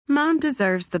Mom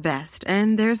deserves the best,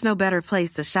 and there's no better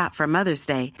place to shop for Mother's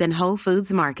Day than Whole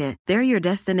Foods Market. They're your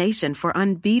destination for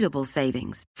unbeatable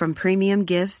savings, from premium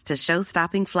gifts to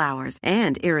show-stopping flowers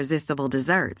and irresistible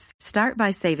desserts. Start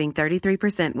by saving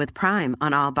 33% with Prime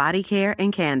on all body care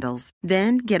and candles.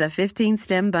 Then get a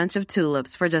 15-stem bunch of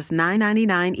tulips for just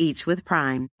 $9.99 each with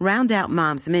Prime. Round out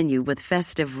Mom's menu with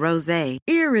festive rosé,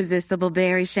 irresistible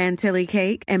berry chantilly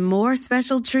cake, and more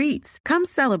special treats. Come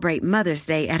celebrate Mother's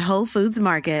Day at Whole Foods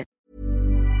Market.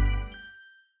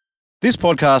 This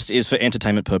podcast is for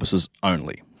entertainment purposes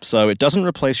only, so it doesn't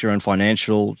replace your own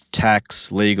financial,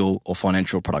 tax, legal, or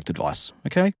financial product advice,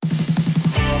 okay?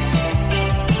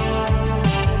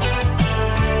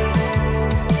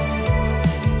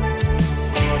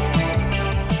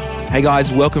 Hey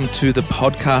guys, welcome to the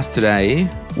podcast today.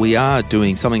 We are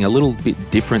doing something a little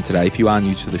bit different today. If you are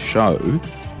new to the show,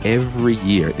 every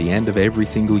year, at the end of every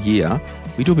single year,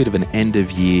 we do a bit of an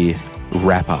end-of-year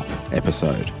wrap-up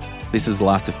episode. This is the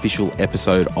last official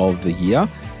episode of the year,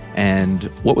 and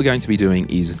what we're going to be doing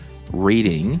is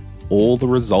reading all the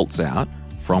results out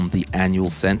from the annual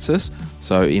census.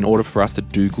 So in order for us to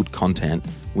do good content,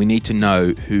 we need to know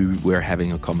who we're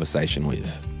having a conversation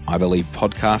with. I believe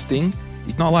podcasting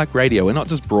is not like radio. We're not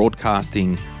just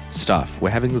broadcasting stuff. We're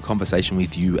having a conversation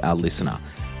with you, our listener,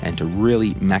 and to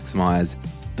really maximize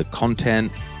the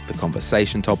content, the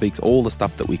conversation topics, all the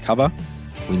stuff that we cover,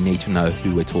 we need to know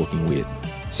who we're talking with.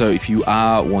 So if you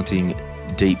are wanting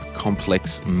deep,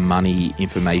 complex money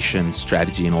information,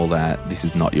 strategy and all that, this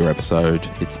is not your episode.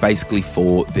 It's basically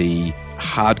for the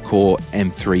hardcore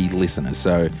M3 listeners.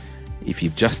 So if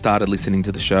you've just started listening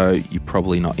to the show, you're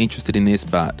probably not interested in this,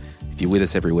 but if you're with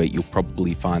us every week, you'll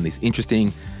probably find this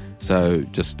interesting. So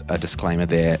just a disclaimer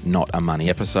there, not a money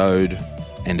episode.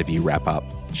 End of year wrap up,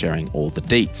 sharing all the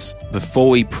deets. Before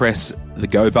we press the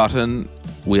go button,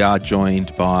 we are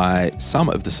joined by some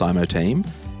of the SIMO team.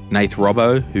 Nath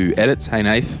Robbo, who edits. Hey,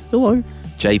 Nath. Hello.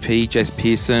 JP, Jess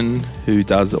Pearson, who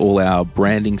does all our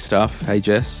branding stuff. Hey,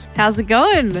 Jess. How's it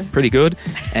going? Pretty good.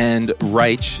 And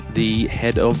Rach, the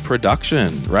head of production.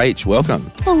 Rach,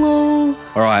 welcome. Hello.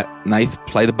 All right, Nath,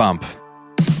 play the bump.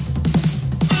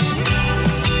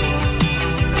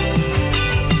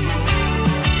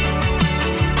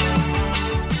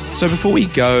 So before we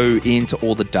go into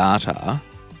all the data,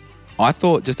 I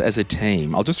thought just as a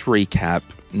team, I'll just recap.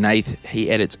 Nath, he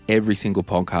edits every single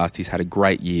podcast. He's had a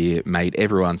great year, made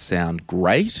everyone sound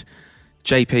great.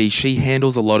 JP, she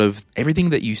handles a lot of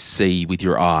everything that you see with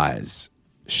your eyes.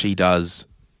 She does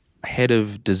head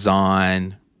of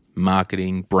design,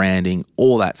 marketing, branding,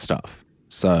 all that stuff.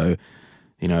 So,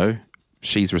 you know,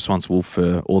 she's responsible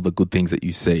for all the good things that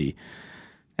you see.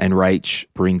 And Rach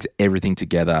brings everything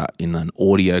together in an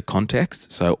audio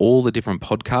context. So all the different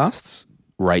podcasts,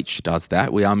 Rach does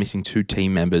that. We are missing two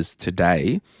team members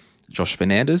today. Josh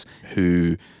Fernandez,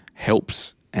 who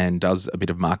helps and does a bit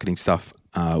of marketing stuff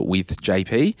with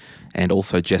JP, and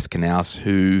also Jess Knaus,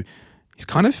 who has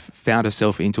kind of found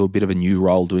herself into a bit of a new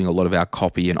role, doing a lot of our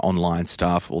copy and online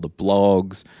stuff, all the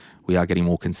blogs. We are getting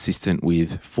more consistent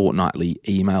with fortnightly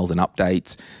emails and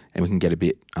updates, and we can get a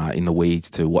bit in the weeds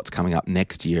to what's coming up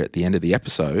next year at the end of the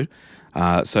episode.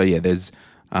 There's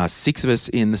 6 of us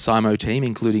in the SIMO team,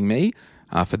 including me.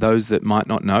 For those that might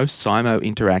not know, SIMO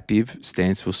Interactive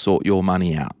stands for Sort Your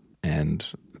Money Out. And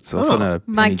it's often a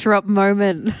mic drop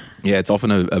moment. Yeah, it's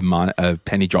often a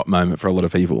penny drop moment for a lot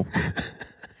of people.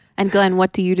 And Glenn,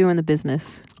 what do you do in the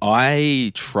business?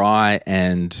 I try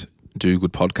and do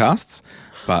good podcasts,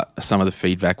 but some of the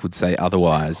feedback would say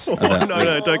otherwise.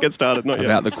 No, don't get started. Not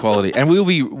about yet. The quality. And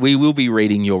we will be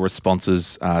reading your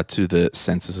responses to the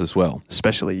census as well.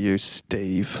 Especially you,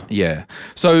 Steve. Yeah.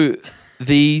 So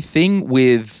the thing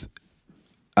with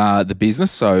the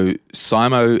business, so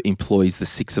SIMO employs the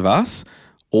 6 of us.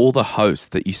 All the hosts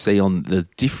that you see on the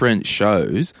different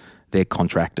shows, they're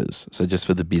contractors. So just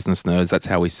for the business nerds, that's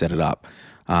how we set it up.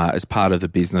 As part of the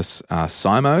business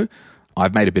SIMO,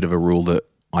 I've made a bit of a rule that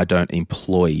I don't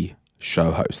employ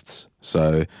show hosts.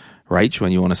 So, Rach,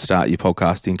 when you want to start your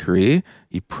podcasting career,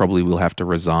 you probably will have to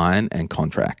resign and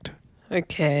contract.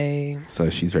 Okay. So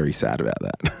she's very sad about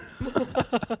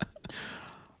that.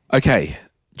 Okay,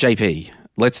 JP,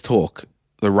 let's talk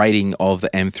the rating of the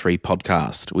M3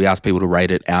 podcast. We asked people to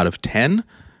rate it out of 10.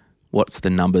 What's the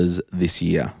numbers this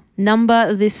year?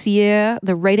 Number this year,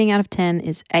 the rating out of 10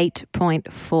 is 8.4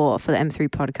 for the M3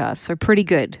 podcast. So pretty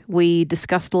good. We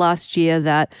discussed last year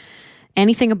that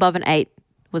anything above an 8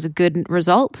 was a good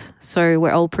result. So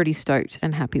we're all pretty stoked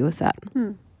and happy with that.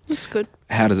 That's good.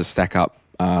 How does it stack up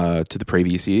to the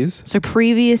previous years? So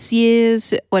previous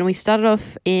years, when we started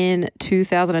off in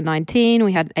 2019,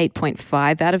 we had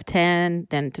 8.5 out of 10.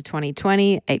 Then to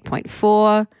 2020,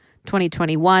 8.4.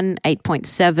 2021,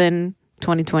 8.7.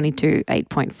 2022,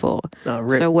 8.4. Oh,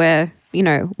 rip. So we're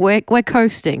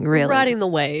coasting, really. Riding the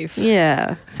wave.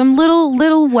 Yeah. Some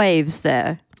little waves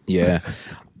there. Yeah.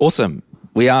 Awesome.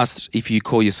 We asked if you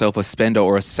call yourself a spender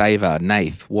or a saver.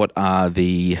 Nath, what are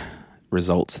the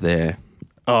results there?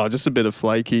 Oh, just a bit of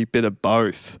flaky, bit of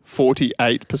both.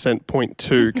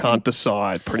 48.2, can't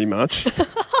decide pretty much.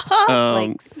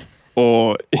 Flakes.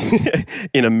 Or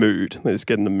in a mood. They just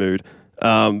get in the mood.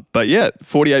 But yeah,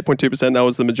 48.2%, that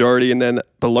was the majority. And then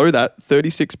below that,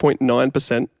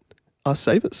 36.9% are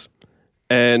savers.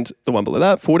 And the one below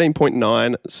that,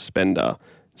 14.9% spender.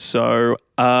 So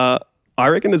I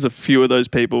reckon there's a few of those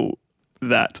people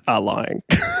that are lying.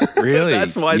 Really?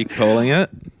 That's why. You're calling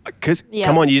it? Because, Yeah.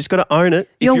 come on, you just got to own it.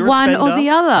 If You're a one or spender, the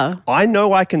other. I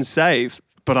know I can save,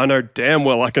 but I know damn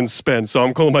well I can spend. So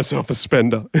I'm calling myself a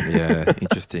spender. Yeah,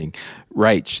 interesting.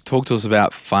 Rach, talk to us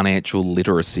about financial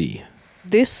literacy.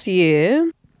 This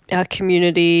year, our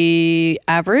community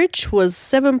average was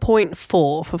 7.4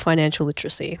 for financial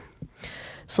literacy.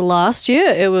 So last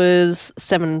year, it was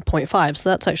 7.5. So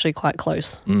that's actually quite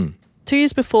close. 2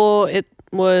 years before, it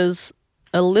was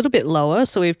a little bit lower.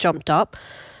 So we've jumped up.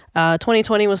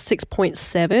 2020 was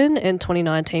 6.7 and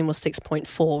 2019 was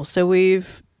 6.4. So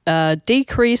we've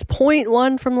decreased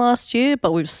 0.1 from last year,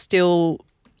 but we've still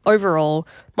overall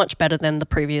much better than the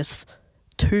previous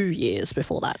 2 years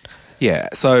before that. Yeah,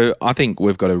 so I think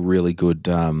we've got a really good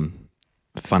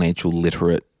financial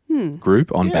literate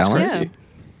group on balance.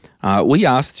 Yeah. We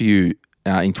asked you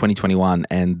in 2021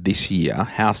 and this year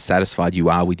how satisfied you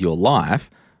are with your life.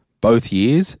 Both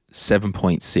years,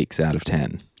 7.6 out of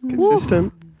 10.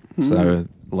 Consistent. So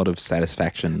a lot of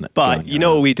satisfaction. But going you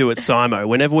know around. what we do at Simo?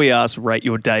 Whenever we ask rate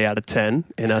your day out of 10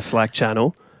 in our Slack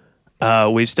channel,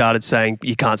 we've started saying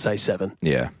you can't say 7.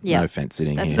 Yeah, Yeah. no fence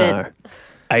sitting That's here. it. No.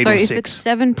 8 So or if 6. it's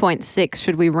 7.6,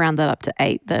 should we round that up to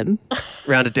 8 then?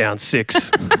 Round it down, 6.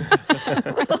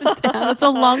 That's a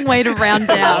long way to round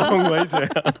down. Long way down.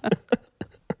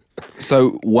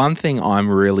 So one thing I'm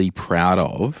really proud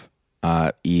of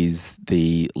is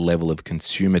the level of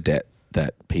consumer debt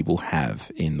that people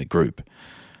have in the group.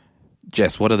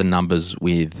 Jess, what are the numbers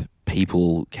with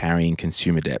people carrying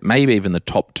consumer debt? Maybe even the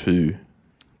top 2.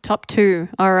 Top 2.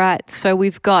 All right. So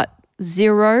we've got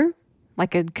 0,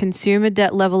 like a consumer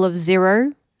debt level of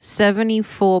 0,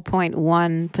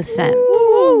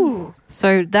 74.1%.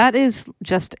 So that is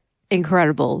just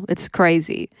incredible. It's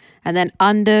crazy. And then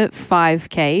under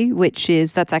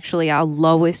 5K, that's actually our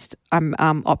lowest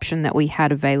option that we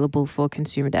had available for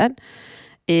consumer debt,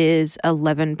 is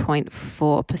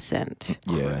 11.4%.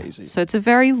 Yeah. So it's a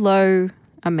very low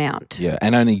amount. Yeah,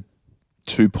 and only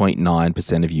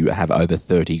 2.9% of you have over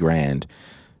 30 grand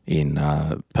in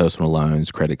personal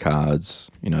loans, credit cards,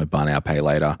 buy now, pay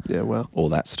later. Yeah, well. All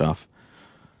that stuff.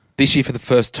 This year, for the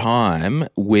first time,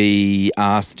 we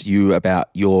asked you about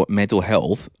your mental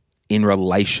health in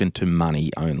relation to money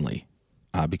only,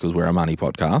 because we're a money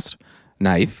podcast.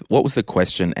 Nath, what was the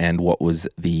question and what was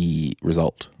the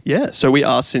result? Yeah, so we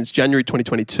asked since January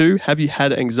 2022, have you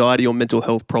had anxiety or mental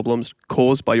health problems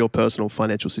caused by your personal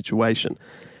financial situation?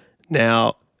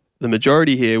 Now, the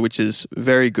majority here, which is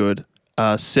very good,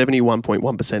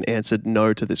 71.1% answered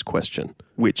no to this question,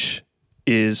 which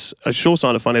is a sure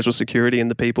sign of financial security in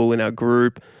the people in our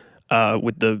group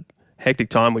with the hectic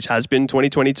time, which has been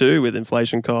 2022 with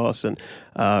inflation costs and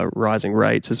rising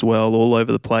rates as well all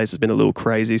over the place. It's been a little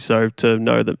crazy. So to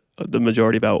know that the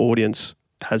majority of our audience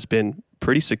has been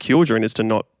pretty secure during this, to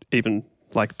not even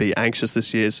be anxious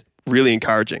this year, is really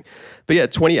encouraging. But yeah,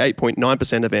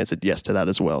 28.9% have answered yes to that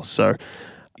as well. So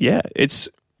yeah, it's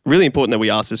really important that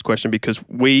we ask this question because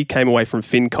we came away from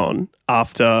FinCon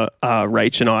after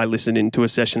Rach and I listened into a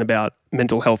session about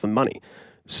mental health and money.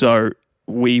 So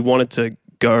we wanted to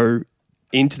go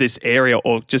into this area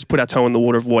or just put our toe in the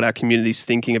water of what our community's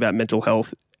thinking about mental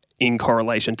health in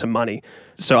correlation to money.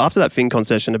 So after that FinCon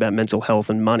session about mental health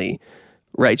and money,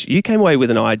 Rach, you came away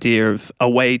with an idea of a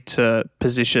way to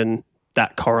position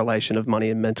that correlation of money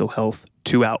and mental health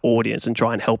to our audience and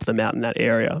try and help them out in that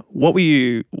area. What were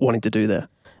you wanting to do there?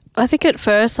 I think at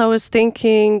first I was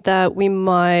thinking that we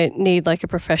might need a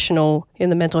professional in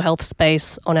the mental health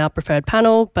space on our preferred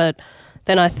panel, but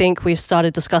then I think we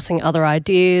started discussing other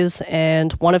ideas,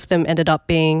 and one of them ended up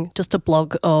being just a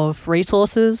blog of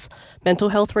resources, mental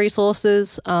health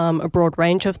resources, a broad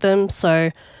range of them. So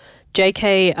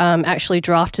JK actually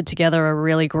drafted together a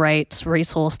really great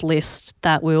resource list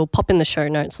that we'll pop in the show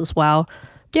notes as well.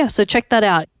 Yeah, so check that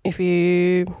out if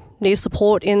you need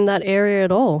support in that area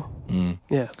at all.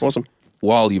 Yeah, awesome.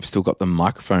 While you've still got the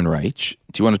microphone, Rach,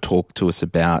 do you want to talk to us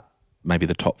about maybe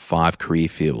the top 5 career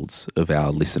fields of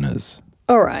our listeners?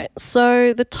 All right.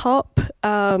 So the top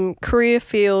career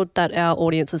field that our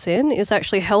audience is in is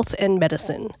actually health and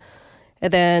medicine.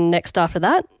 And then next after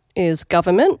that is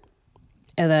government.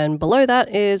 And then below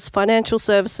that is financial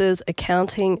services,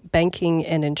 accounting, banking,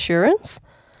 and insurance.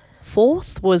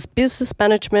 Fourth was business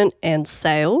management and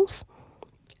sales.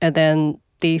 And then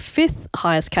the 5th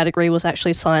highest category was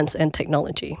actually science and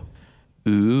technology.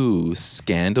 Ooh,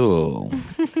 scandal.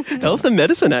 Health and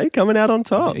medicine, coming out on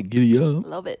top. Yeah, giddy up.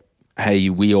 Love it. Hey,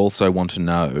 we also want to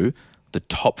know the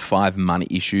top 5 money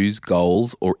issues,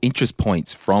 goals, or interest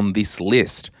points from this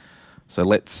list. So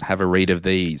let's have a read of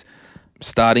these.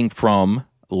 Starting from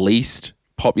least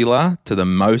popular to the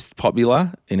most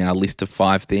popular in our list of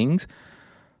 5 things.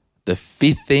 The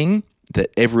 5th thing that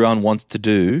everyone wants to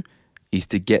do is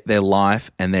to get their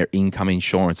life and their income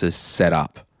insurances set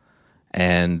up.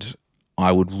 And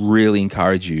I would really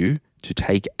encourage you to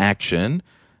take action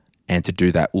and to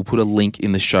do that. We'll put a link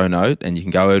in the show note and you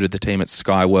can go over to the team at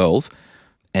Sky Wealth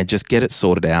and just get it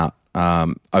sorted out.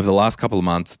 Over the last couple of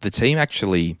months, the team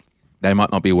actually, they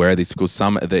might not be aware of this because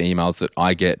some of the emails that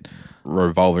I get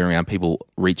revolving around people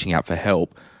reaching out for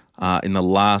help. In the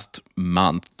last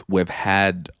month, we've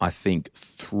had, I think,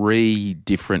 3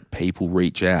 different people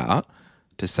reach out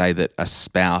to say that a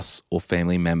spouse or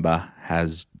family member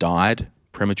has died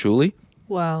prematurely.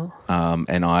 Wow.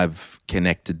 And I've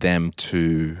connected them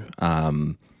to,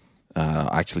 I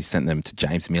actually sent them to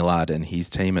James Millard and his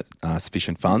team at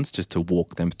Sufficient Funds just to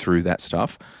walk them through that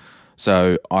stuff.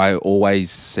 So I always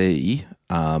see,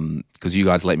 because you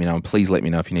guys let me know, and please let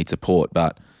me know if you need support,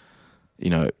 but,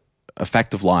 you know, a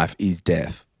fact of life is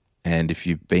death. And if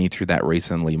you've been through that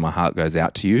recently, my heart goes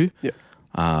out to you. Yeah.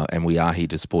 And we are here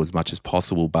to support as much as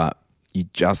possible, but you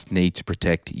just need to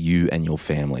protect you and your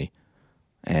family.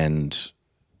 And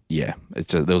yeah,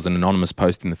 there was an anonymous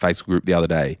post in the Facebook group the other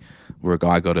day where a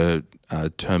guy got a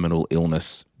terminal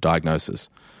illness diagnosis.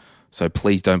 So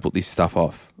please don't put this stuff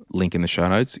off. Link in the show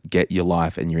notes. Get your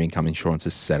life and your income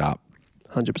insurances set up.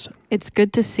 100%. It's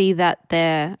good to see that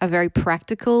they're a very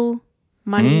practical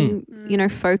money,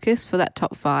 focus for that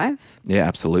top 5. Yeah,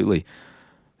 absolutely.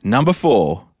 Number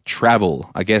 4,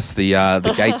 travel. I guess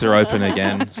the gates are open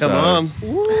again. Come on.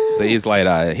 See you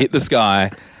later. Hit the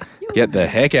sky. Get the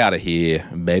heck out of here,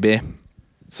 baby.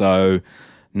 So,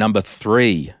 number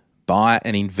 3, buy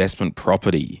an investment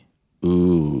property.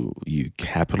 Ooh, you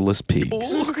capitalist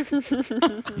pigs.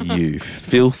 You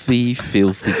filthy,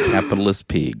 filthy capitalist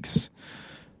pigs.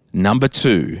 Number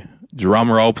 2,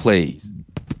 drum roll, please.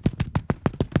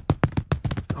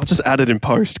 I'll just add it in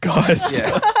post, guys.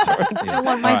 Yeah. I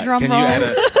want my drum Can roll. you add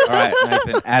all right,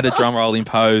 Nathan, add a drum roll in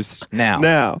post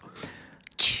now.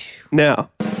 Now.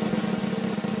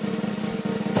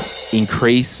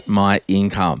 Increase my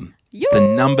income. The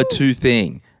number 2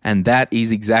 thing. And that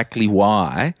is exactly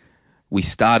why we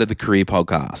started the Career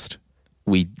Podcast.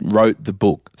 We wrote the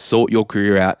book, Sort Your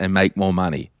Career Out and Make More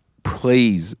Money.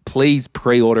 Please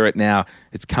pre-order it now.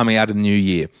 It's coming out in the new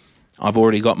year. I've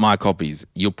already got my copies.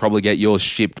 You'll probably get yours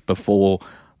shipped before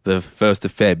the 1st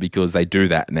of Feb because they do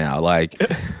that now. Like,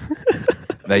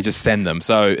 they just send them.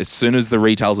 So as soon as the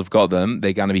retailers have got them,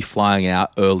 they're going to be flying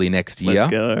out early next year.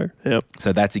 Let's go. Yep.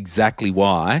 So that's exactly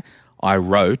why I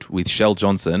wrote with Shell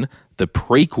Johnson the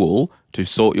prequel to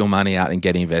Sort Your Money Out and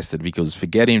Get Invested, because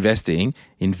forget investing,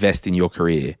 invest in your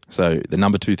career. So the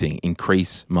number 2 thing,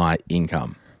 increase my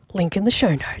income. Link in the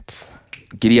show notes.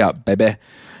 Giddy up, baby.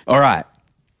 All right.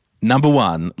 Number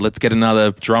 1, let's get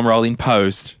another drum roll in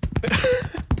post.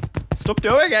 Stop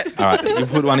doing it. All right, you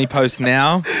put one in post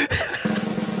now.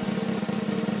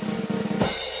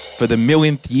 For the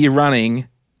millionth year running,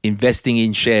 investing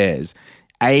in shares.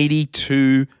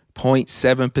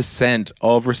 82.7%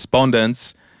 of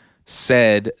respondents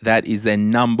said that is their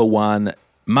number 1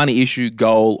 money issue,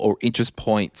 goal, or interest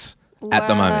points at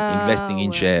the moment, investing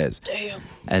in shares. Damn.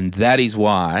 And that is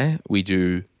why we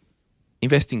do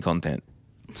investing content.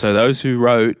 So those who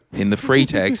wrote in the free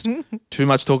text, too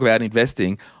much talk about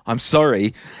investing, I'm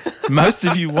sorry, most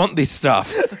of you want this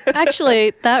stuff.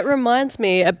 Actually, that reminds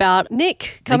me about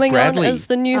Nick coming on Bradley. as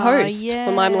the new host yeah.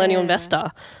 for My Millennial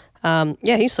Investor.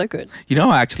 Yeah, he's so good. You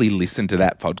know, I actually listened to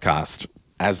that podcast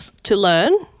as, To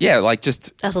learn like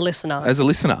just as a listener. as a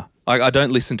listener. Like, I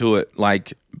don't listen to it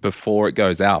like before it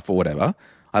goes out or whatever.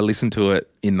 I listen to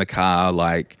it in the car,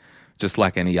 like just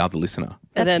like any other listener.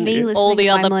 And That's then me listening all the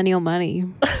to My other- Millennial Money.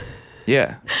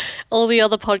 Yeah, All the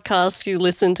other podcasts you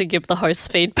listen to give the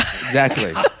host feedback.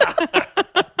 exactly.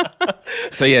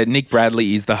 So yeah, Nick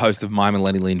Bradley is the host of My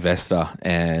Millennial Investor,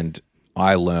 and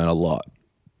I learn a lot.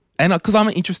 And because I'm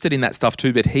interested in that stuff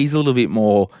too, but he's a little bit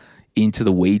more into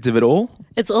the weeds of it all.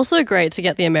 It's also great to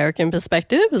get the American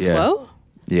perspective as well.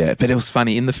 Yeah, but it was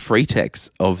funny in the free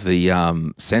text of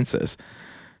the census.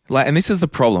 Like, and this is the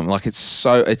problem. Like,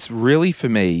 it's really for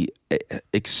me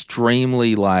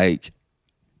extremely like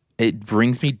it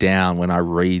brings me down when I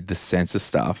read the census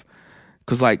stuff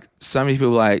because like so many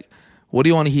people are like, what do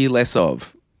you want to hear less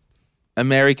of?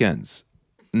 Americans.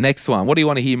 Next one. What do you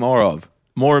want to hear more of?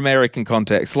 More American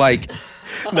context. Like,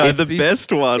 no, the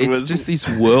best one was just this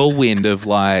whirlwind of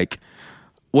like,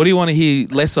 what do you want to hear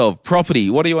less of? Property.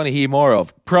 What do you want to hear more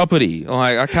of? Property. I'm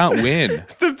like, I can't win.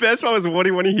 The best one was, what do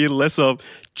you want to hear less of?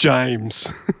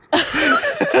 James.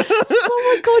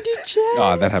 Oh my God, you James.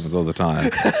 Oh, that happens all the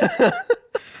time.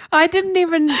 I didn't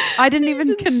even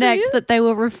connect that they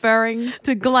were referring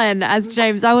to Glenn as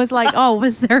James. I was like, oh,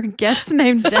 was there a guest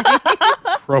named James?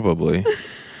 Probably.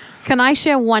 Can I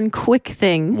share one quick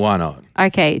thing? Why not?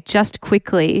 Okay, just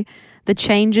quickly. The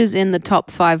changes in the top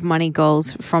 5 money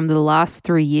goals from the last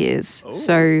 3 years. Oh.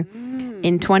 So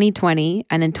in 2020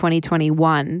 and in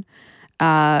 2021,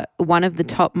 one of the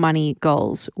top money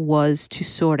goals was to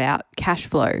sort out cash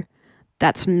flow.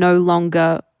 That's no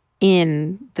longer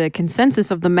in the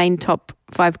consensus of the main top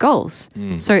 5 goals.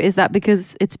 So is that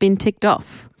because it's been ticked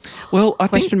off? Well, I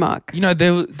Question think, mark. you know,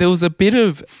 there was a bit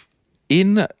of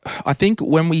I think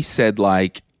when we said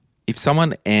like, if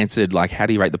someone answered like, how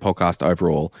do you rate the podcast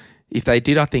overall? If they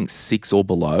did, I think 6 or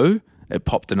below, it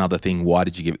popped another thing. Why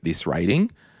did you give it this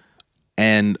rating?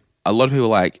 And a lot of people are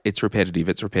like, it's repetitive,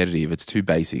 it's too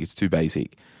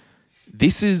basic.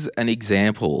 This is an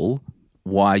example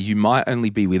why you might only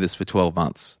be with us for 12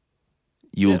 months.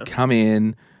 You'll come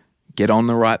in, get on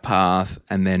the right path,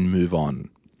 and then move on.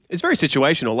 It's very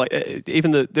situational. Like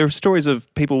there are stories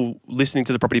of people listening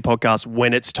to the property podcast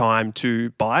when it's time to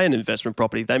buy an investment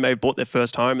property. They may have bought their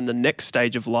first home, and the next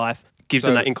stage of life gives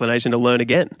them that inclination to learn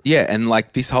again. Yeah, and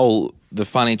like the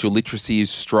financial literacy is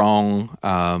strong.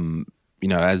 You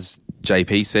know, as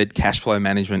JP said, cash flow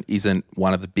management isn't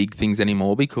one of the big things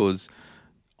anymore because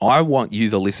I want you,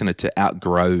 the listener, to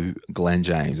outgrow Glenn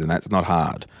James, and that's not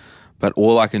hard. But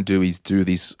all I can do is do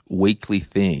this weekly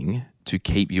thing to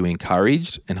keep you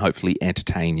encouraged and hopefully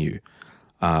entertain you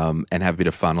and have a bit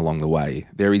of fun along the way.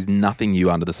 There is nothing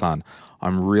new under the sun.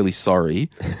 I'm really sorry.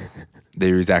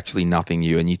 There is actually nothing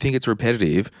new. And you think it's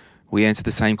repetitive. We answer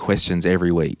the same questions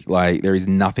every week. Like, there is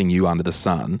nothing new under the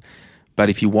sun. But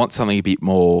if you want something a bit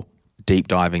more deep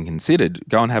diving considered,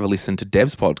 go and have a listen to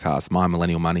Dev's podcast, My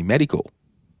Millennial Money Medical,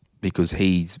 because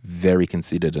he's very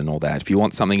considered and all that. If you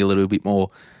want something a little bit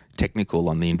more technical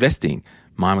on the investing,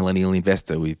 My Millennial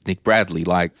Investor with Nick Bradley,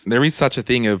 like there is such a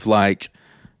thing of like,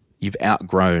 you've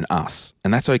outgrown us,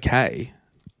 and that's okay.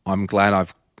 I'm glad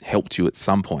I've helped you at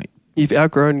some point. You've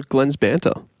outgrown Glenn's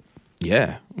banter.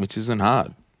 Yeah, which isn't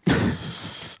hard.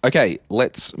 Okay,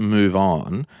 let's move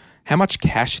on. How much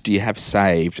cash do you have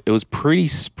saved? It was pretty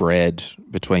spread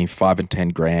between 5 and 10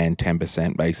 grand,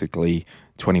 10% basically,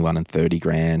 21 and 30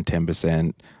 grand,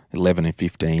 10%, 11 and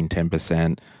 15,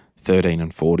 10%, 13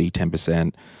 and 40,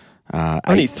 10%.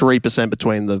 Only 3%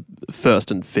 between the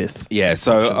first and fifth. Yeah,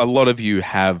 so a lot of you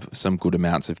have some good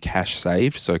amounts of cash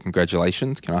saved, so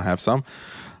congratulations. Can I have some?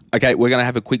 Okay, we're going to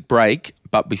have a quick break,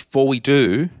 but before we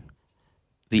do,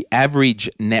 the average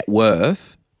net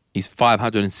worth is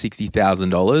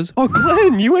 $560,000. Oh,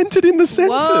 Glenn, you entered in the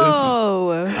census.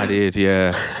 Whoa. I did,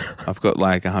 yeah. I've got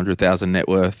like 100,000 net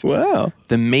worth. Wow.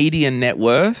 The median net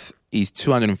worth is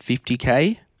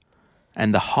 $250K.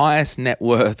 And the highest net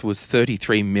worth was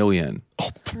 $33 million.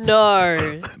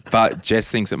 No. But Jess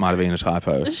thinks it might have been a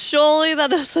typo. Surely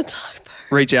that is a typo.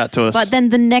 Reach out to us. But then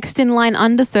the next in line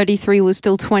under 33 was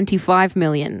still 25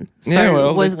 million. So Yeah,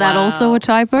 well, was that also a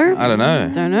typo? I don't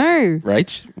know. Don't know.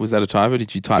 Rach, was that a typo?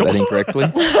 Did you type that incorrectly?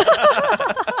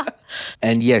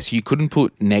 And yes, you couldn't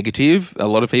put negative. A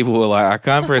lot of people were like, I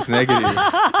can't press negative.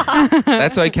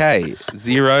 That's okay.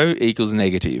 0 equals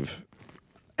negative.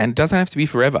 And it doesn't have to be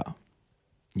forever.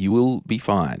 You will be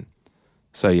fine.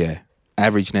 So yeah,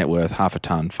 average net worth, half a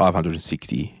ton,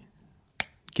 560.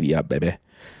 Giddy up, baby.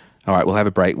 All right, we'll have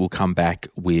a break. We'll come back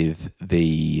with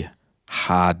the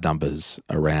hard numbers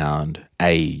around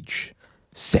age,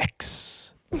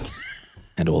 sex,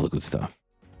 and all the good stuff.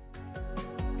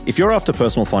 If you're after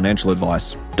personal financial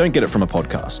advice, don't get it from a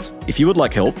podcast. If you would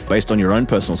like help based on your own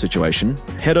personal situation,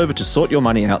 head over to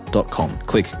sortyourmoneyout.com.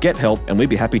 Click Get Help and we'd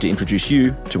be happy to introduce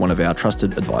you to one of our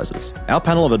trusted advisors. Our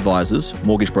panel of advisors,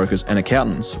 mortgage brokers and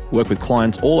accountants work with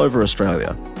clients all over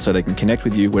Australia so they can connect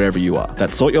with you wherever you are.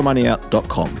 That's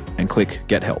sortyourmoneyout.com and click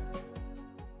Get Help.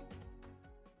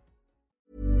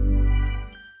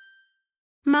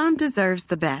 Mom deserves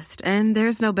the best, and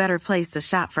there's no better place to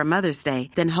shop for Mother's Day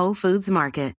than Whole Foods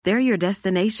Market. They're your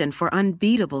destination for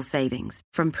unbeatable savings,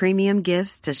 from premium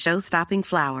gifts to show-stopping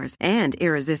flowers and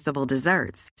irresistible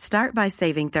desserts. Start by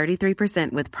saving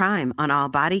 33% with Prime on all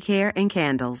body care and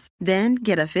candles. Then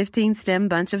get a 15-stem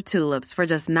bunch of tulips for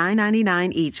just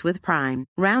 $9.99 each with Prime.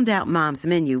 Round out Mom's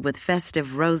menu with festive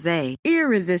rosé,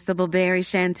 irresistible berry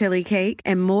chantilly cake,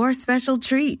 and more special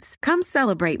treats. Come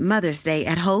celebrate Mother's Day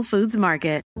at Whole Foods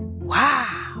Market.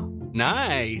 Wow.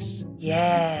 Nice.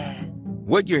 Yeah.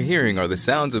 What you're hearing are the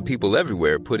sounds of people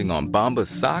everywhere putting on Bombas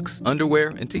socks,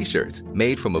 underwear, and T-shirts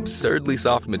made from absurdly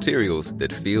soft materials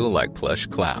that feel like plush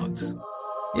clouds.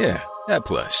 Yeah, that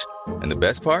plush. And the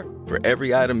best part? For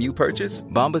every item you purchase,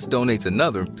 Bombas donates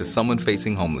another to someone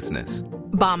facing homelessness.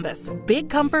 Bombas. Big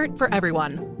comfort for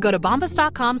everyone. Go to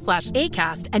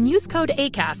bombas.com/ACAST and use code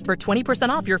ACAST for 20%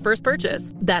 off your first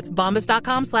purchase. That's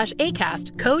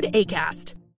bombas.com/ACAST. Code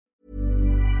ACAST.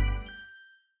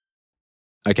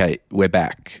 Okay, we're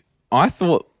back. I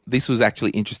thought this was actually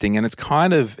interesting, and it's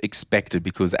kind of expected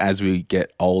because as we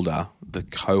get older, the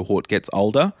cohort gets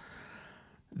older.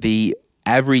 The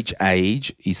average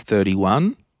age is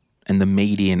 31 and the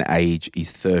median age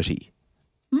is 30.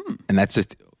 And that's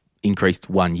just increased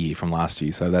 1 year from last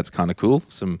year. So that's kind of cool.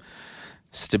 Some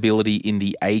stability in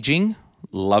the aging.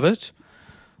 Love it.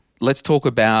 Let's talk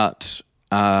about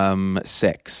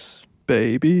sex.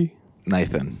 Baby.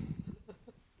 Nathan.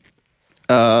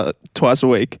 Twice a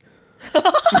week.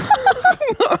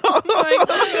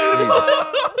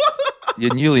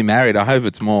 You're newly married. I hope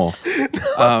it's more.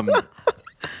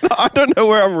 I don't know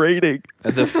where I'm reading.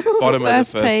 At the bottom of the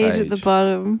first page. At the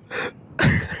bottom.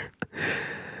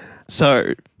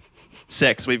 So,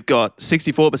 sex, we've got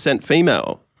 64%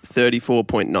 female,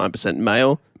 34.9%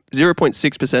 male,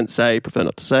 0.6% say, prefer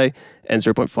not to say, and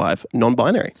 0.5%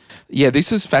 non-binary. Yeah,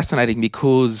 this is fascinating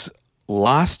because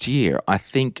last year, I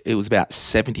think it was about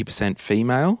 70%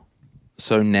 female.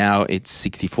 So now it's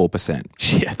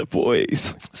 64%. Yeah, the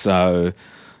boys. So,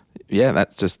 yeah,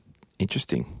 that's just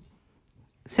interesting.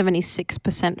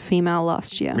 76% female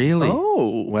last year. Really?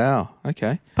 Oh. Wow.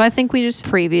 Okay. But I think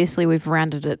we've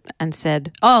rounded it and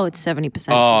said, oh, it's 70%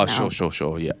 Oh, female.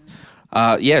 sure. Yeah.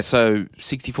 So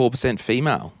 64%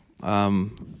 female.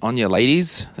 On your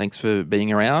ladies, thanks for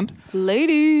being around.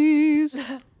 Ladies.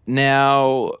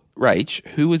 Now, Rach,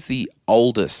 who was the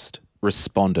oldest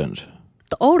respondent?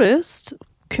 The oldest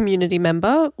community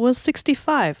member was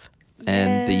 65.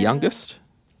 And the youngest?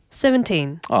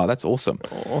 17. Oh, that's awesome.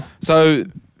 So,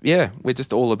 yeah, we're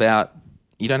just all about,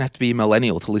 you don't have to be a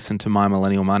millennial to listen to My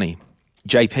Millennial Money.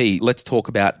 JP, let's talk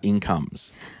about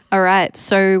incomes. All right.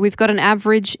 So we've got an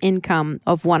average income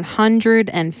of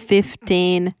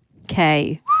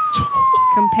 $115K.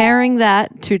 Comparing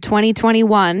that to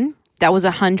 2021, that was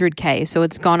 $100K. So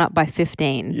it's gone up by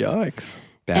 15. Yikes.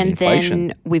 About and inflation.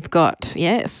 then we've got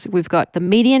the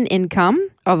median income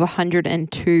of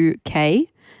 $102K.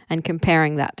 And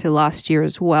comparing that to last year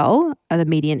as well, the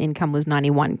median income was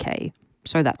 $91K.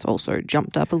 So that's also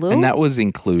jumped up a little. And that was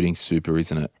including super,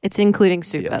 isn't it? It's including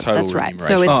super. Yeah, total that's right.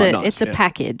 So remuneration. it's a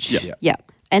package. Yeah. Yeah.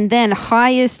 And then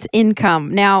highest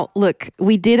income. Now, look,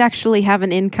 we did actually have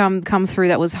an income come through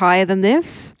that was higher than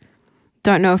this.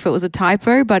 Don't know if it was a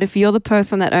typo, but if you're the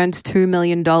person that earns $2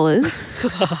 million,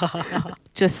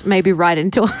 just maybe write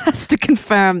into us to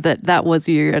confirm that was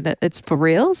you and it's for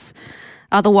reals.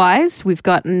 Otherwise, we've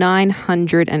got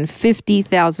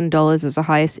 $950,000 as the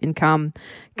highest income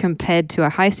compared to our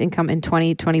highest income in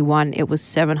 2021. It was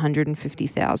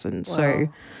 $750,000. Wow. So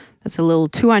that's a little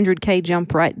 $200K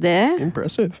jump right there.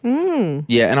 Impressive.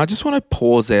 Yeah, and I just want to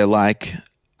pause there. Like,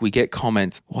 we get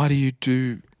comments, why do you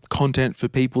do content for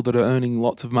people that are earning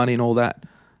lots of money and all that?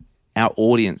 Our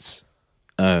audience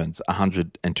earns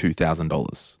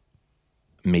 $102,000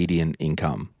 median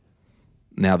income.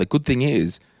 Now, the good thing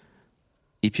is,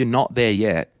 if you're not there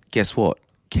yet, guess what?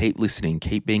 Keep listening.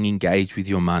 Keep being engaged with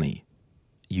your money.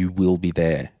 You will be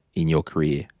there in your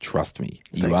career. Trust me.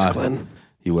 Thanks, Glenn.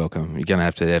 You're welcome. You're going to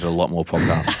have to edit a lot more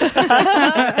podcasts.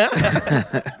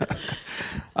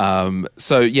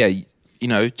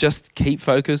 Just keep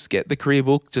focused. Get the career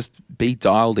book. Just be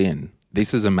dialed in.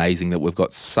 This is amazing that we've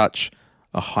got such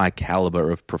a high caliber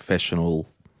of professional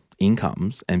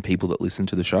incomes and people that listen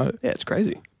to the show. Yeah, it's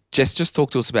crazy. Jess, just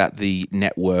talk to us about the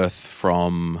net worth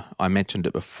from, I mentioned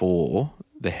it before,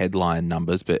 the headline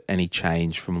numbers, but any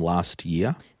change from last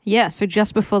year? Yeah, so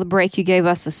just before the break, you gave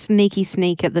us a sneak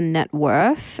at the net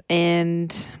worth.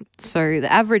 And so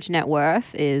the average net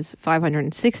worth is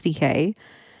 $560K.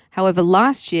 However,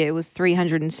 last year it was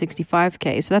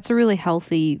 $365K. So that's a really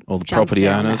healthy All the jump property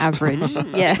there on owners. average.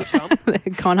 Yeah,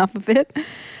 they've gone up a bit.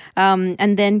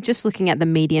 And then just looking at the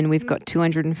median, we've got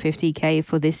 250K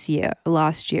for this year.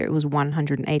 Last year it was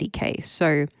 180K.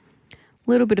 So a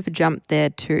little bit of a jump there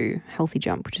too, healthy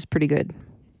jump, which is pretty good.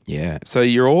 Yeah. So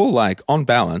you're all like, on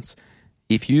balance,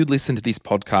 if you listen to this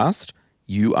podcast,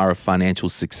 you are a financial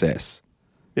success.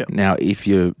 Yeah. Now, if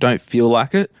you don't feel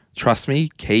like it, trust me,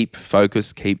 keep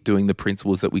focused, keep doing the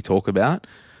principles that we talk about.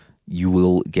 You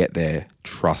will get there.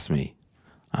 Trust me.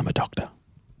 I'm a doctor.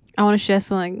 I want to share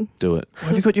something. Do it. Why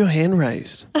have you got your hand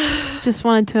raised? Just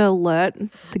wanted to alert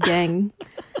the gang.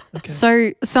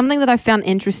 So something that I found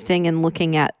interesting in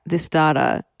looking at this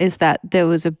data is that there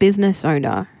was a business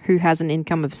owner who has an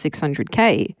income of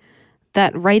 600K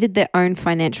that rated their own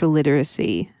financial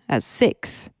literacy as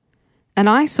 6. And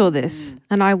I saw this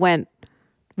and I went,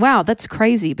 wow, that's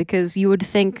crazy, because you would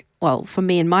think, well, for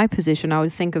me in my position, I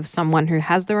would think of someone who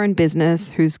has their own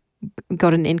business, who's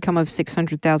got an income of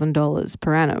 $600,000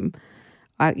 per annum.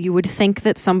 You would think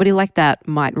that somebody like that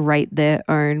might rate their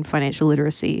own financial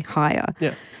literacy higher.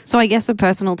 Yeah. So I guess a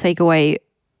personal takeaway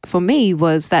for me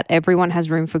was that everyone has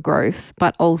room for growth,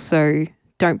 but also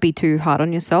don't be too hard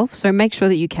on yourself. So make sure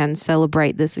that you can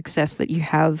celebrate the success that you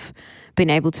have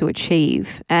been able to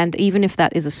achieve. And even if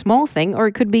that is a small thing, or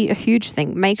it could be a huge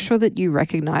thing, make sure that you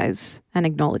recognize and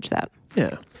acknowledge that.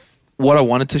 Yeah. What I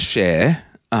wanted to share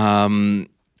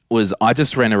was I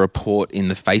just ran a report in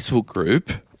the Facebook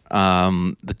group,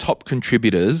 the top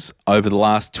contributors over the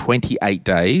last 28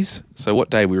 days. So what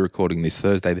day are we recording this?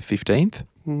 Thursday the 15th?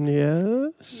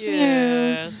 Yes.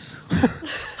 Yes.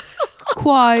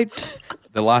 Quite.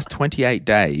 The last 28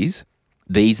 days,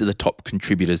 these are the top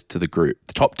contributors to the group.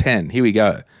 The top 10. Here we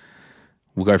go.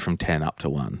 We'll go from 10 up to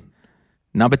 1.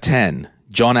 Number 10,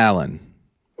 John Allen.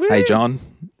 Woo. Hey, John.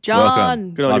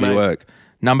 Welcome. Good on Love you, your mate. work.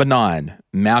 Number 9,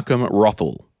 Malcolm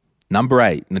Rothel. Number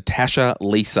 8, Natasha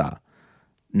Lisa.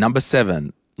 Number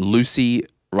 7, Lucy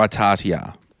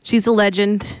Ratatia. She's a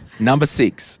legend. Number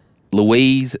 6,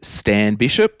 Louise Stan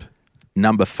Bishop.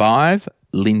 Number 5,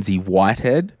 Lindsay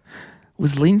Whitehead.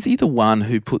 Was Lindsay the one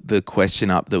who put the question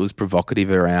up that was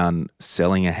provocative around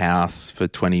selling a house for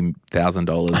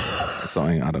 $20,000 or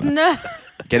something? I don't know. No.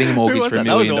 Getting a mortgage for $1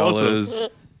 million.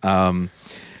 Awesome.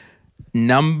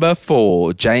 Number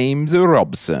 4, James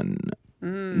Robson.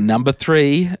 Number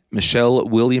 3, Michelle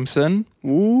Williamson.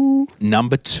 Ooh.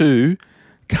 Number 2,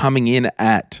 coming in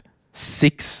at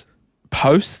 6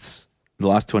 posts in the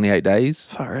last 28 days.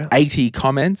 Far out. 80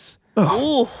 comments.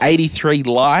 Oh. 83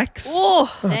 likes.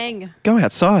 Oh. Dang. Go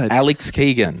outside. Alex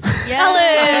Keegan.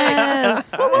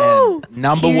 Yes. And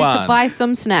number Cue to 1. buy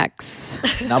some snacks.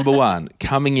 Number 1,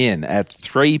 coming in at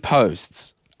 3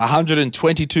 posts,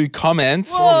 122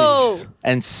 comments, Whoa.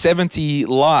 and 70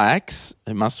 likes.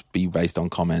 It must be based on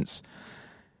comments.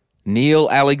 Neil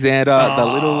Alexander, the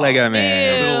little Lego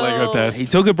man. Little Lego pest. He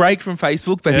took a break from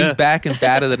Facebook, but he's back and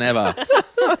badder than ever.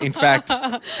 In fact,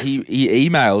 he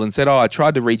emailed and said, I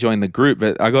tried to rejoin the group,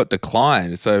 but I got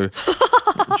declined. So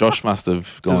Josh must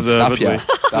have gone, stuff you.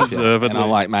 Deservedly. And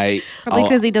I'm like, mate. Probably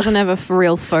because he doesn't have a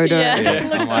real photo.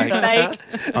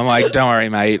 I'm like, don't worry,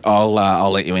 mate.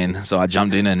 I'll let you in. So I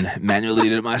jumped in and manually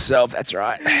did it myself. That's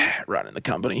right. Running the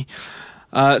company.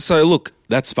 So look,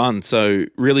 that's fun. So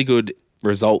really good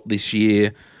result this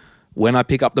year. When I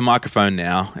pick up the microphone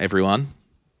now, everyone,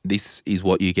 this is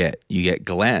what you get. You get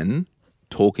Glenn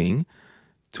talking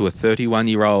to a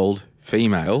 31-year-old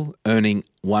female earning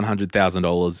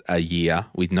 $100,000 a year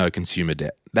with no consumer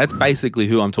debt. That's basically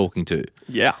who I'm talking to.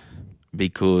 Yeah.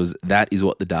 Because that is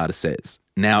what the data says.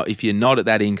 Now, if you're not at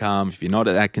that income, if you're not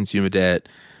at that consumer debt,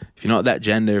 if you're not that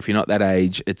gender, if you're not that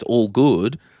age, it's all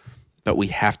good, but we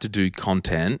have to do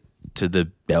content to the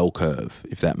bell curve,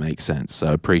 if that makes sense.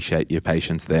 So appreciate your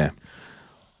patience there.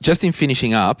 Just in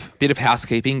finishing up, bit of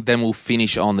housekeeping, then we'll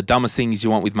finish on the dumbest things you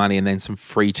want with money and then some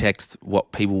free text,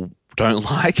 what people don't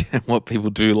like and what people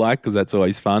do like, because that's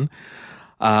always fun.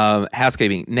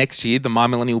 Housekeeping. Next year, the My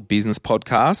Millennial Business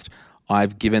Podcast,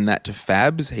 I've given that to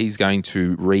Fabs. He's going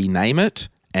to rename it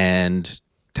and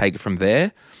take it from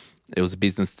there. It was a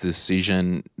business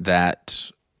decision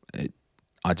that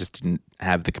I just didn't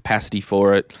have the capacity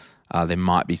for it. There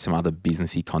might be some other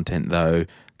businessy content, though,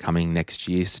 coming next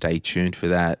year. Stay tuned for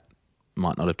that.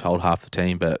 Might not have told half the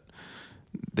team, but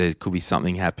there could be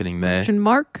something happening there. Question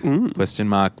mark? Question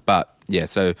mark. But yeah,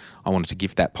 so I wanted to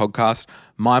gift that podcast.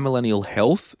 My Millennial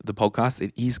Health, the podcast,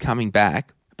 it is coming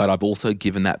back, but I've also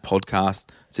given that podcast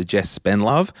to Jess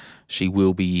Spenlove. She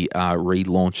will be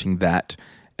relaunching that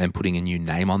and putting a new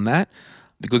name on that.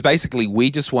 Because basically we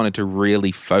just wanted to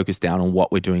really focus down on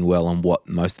what we're doing well and what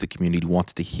most of the community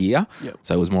wants to hear. Yep.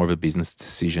 So it was more of a business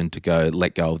decision to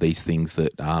let go of these things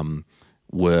that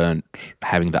weren't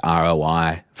having the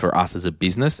ROI for us as a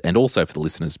business and also for the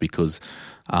listeners because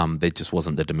there just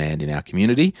wasn't the demand in our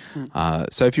community.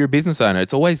 So if you're a business owner,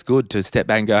 it's always good to step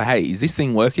back and go, hey, is this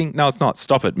thing working? No, it's not.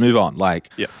 Stop it. Move on.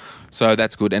 So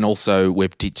that's good. And also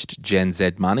we've ditched Gen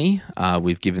Z money.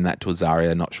 We've given that to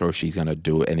Azaria. Not sure if she's going to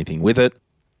do anything with it.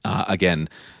 Again,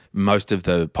 most of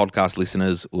the podcast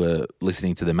listeners were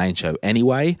listening to the main show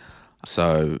anyway.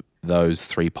 So those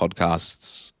 3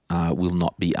 podcasts will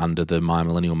not be under the My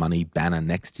Millennial Money banner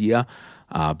next year.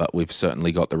 But we've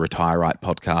certainly got the Retire Right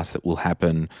podcast that will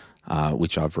happen,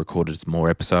 which I've recorded some more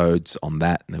episodes on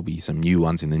that. And there'll be some new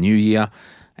ones in the new year.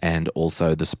 And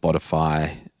also the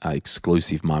Spotify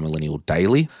exclusive My Millennial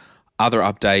Daily. Other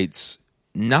updates,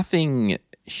 nothing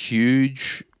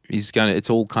huge it's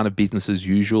all kind of business as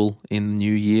usual in the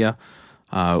new year.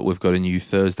 We've got a new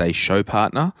Thursday show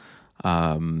partner,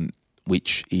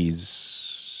 which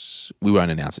is, we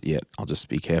won't announce it yet. I'll just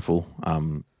be careful.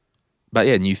 But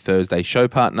yeah, new Thursday show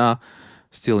partner.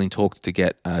 Still in talks to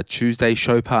get a Tuesday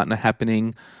show partner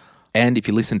happening. And if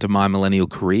you listen to My Millennial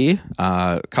Career,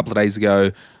 a couple of days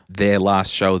ago, their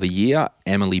last show of the year,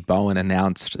 Emily Bowen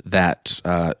announced that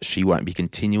she won't be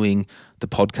continuing the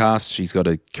podcast. She's got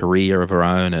a career of her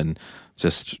own and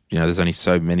just, there's only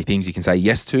so many things you can say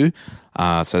yes to.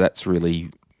 So that's really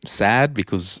sad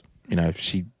because,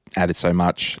 she added so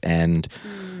much and,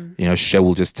 Shell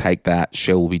will just take that.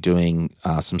 Shell will be doing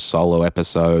some solo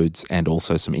episodes and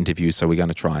also some interviews. So we're going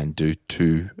to try and do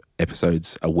 2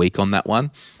 episodes a week on that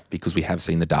one because we have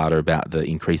seen the data about the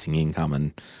increasing income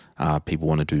and people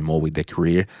want to do more with their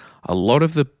career. A lot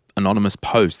of the anonymous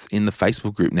posts in the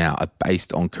Facebook group now are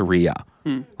based on career.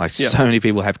 So many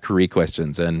people have career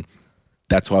questions and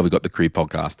that's why we've got the career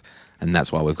podcast and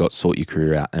that's why we've got Sort Your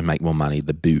Career Out and Make More Money,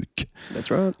 the book. That's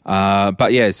right.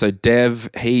 But yeah, so Dev,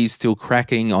 he's still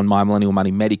cracking on My Millennial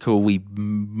Money Medical. We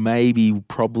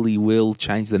probably will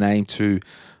change the name to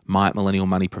My Millennial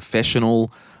Money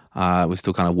Professional. We're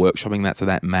still kind of workshopping that, so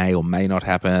that may or may not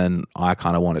happen. I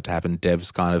kind of want it to happen.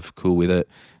 Dev's kind of cool with it.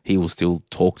 He will still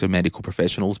talk to medical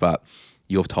professionals, but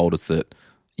you've told us that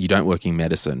you don't work in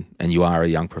medicine and you are a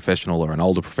young professional or an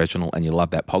older professional and you love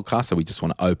that podcast, so we just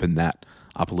want to open that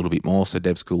up a little bit more. So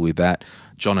Dev's cool with that.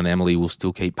 John and Emily will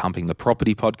still keep pumping the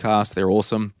property podcast. They're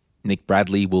awesome. Nick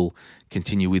Bradley will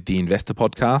continue with the investor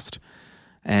podcast.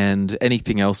 And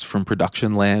anything else from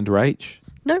production land, Rach?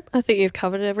 Nope, I think you've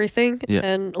covered everything. Yeah.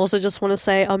 And also just want to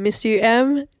say I miss you,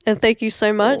 Em, and thank you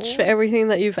so much for everything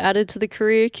that you've added to the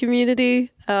career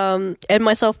community. And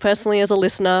myself personally as a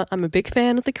listener, I'm a big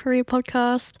fan of the career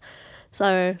podcast.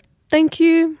 So thank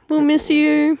you. We'll miss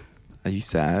you. Are you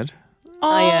sad?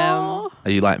 I am.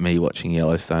 Are you like me watching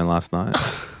Yellowstone last night?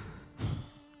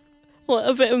 What,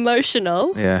 a bit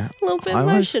emotional? Yeah. A little bit I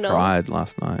emotional. almost cried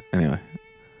last night. Anyway.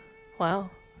 Wow.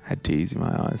 Had tears in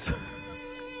my eyes.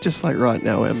 Just like right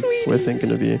now, Em. Sweetie. We're thinking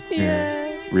of you.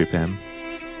 Yeah. Rip Em.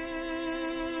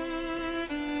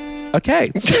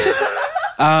 Okay.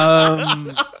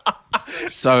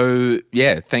 So,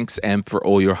 yeah, thanks, Em, for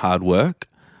all your hard work.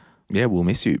 Yeah, we'll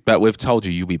miss you. But we've told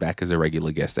you you'll be back as a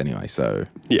regular guest anyway, so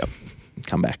Yep.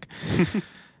 come back.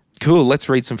 Cool, let's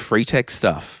read some free text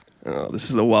stuff. Oh, this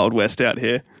is the Wild West out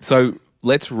here. So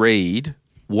let's read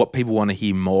what people want to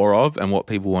hear more of and what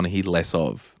people want to hear less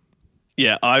of.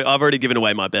 Yeah, I've already given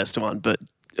away my best one, but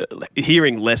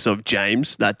hearing less of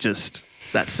James, that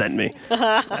sent me.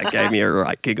 That gave me a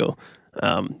right giggle.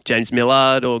 James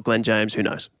Millard or Glenn James, who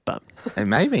knows? But It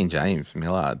may have been James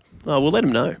Millard. we'll let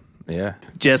him know. Yeah.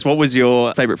 Jess, what was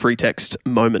your favourite free text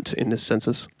moment in this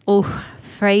census? Oh,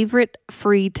 favorite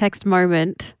free text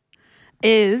moment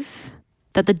is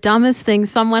that the dumbest thing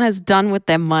someone has done with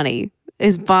their money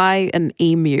is buy an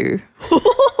emu.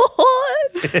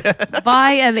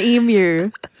 Buy an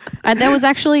emu. And there was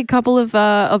actually a couple of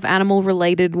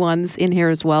animal-related ones in here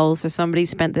as well. So somebody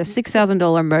spent their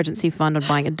 $6,000 emergency fund on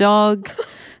buying a dog.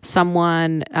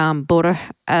 Someone bought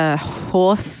a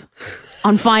horse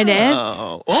on finance.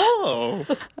 Oh.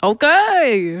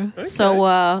 Okay.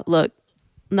 So, look,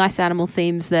 nice animal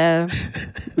themes there.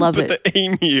 Love But it. the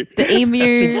emu. The emu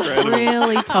incredible.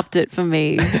 really topped it for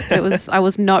me. I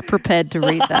was not prepared to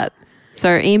read that.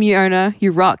 So, emu owner,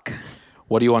 you rock.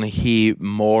 What do you want to hear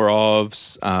more of?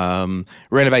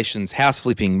 Renovations, house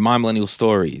flipping, My Millennial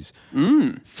Stories.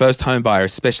 First home buyer,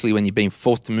 especially when you've been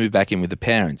forced to move back in with the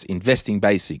parents. Investing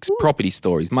basics, property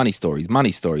stories, money stories,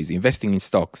 investing in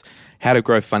stocks, how to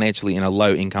grow financially in a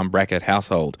low income bracket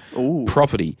household.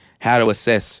 Property, how to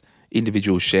assess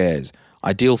individual shares.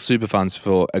 Ideal super funds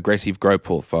for aggressive growth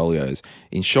portfolios.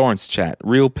 Insurance chat,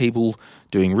 real people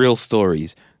doing real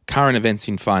stories. Current events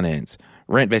in finance.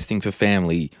 Rent vesting for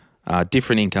family.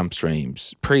 different income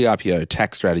streams, pre-IPO,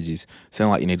 tax strategies.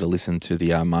 Sound like you need to listen to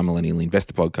the My Millennial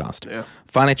Investor podcast. Yeah.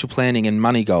 Financial planning and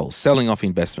money goals, selling off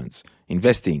investments,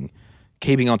 investing,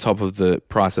 keeping on top of the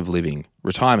price of living,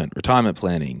 retirement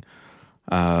planning.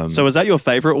 So was that your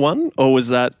favourite one, or was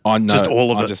that just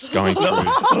all of it? I'm just going through.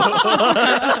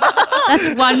 That's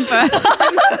one person.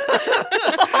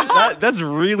 That's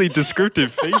really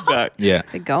descriptive feedback. Yeah.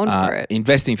 They're going for it.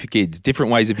 Investing for kids,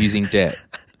 different ways of using debt.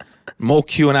 More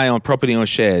Q&A on property or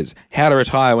shares. How to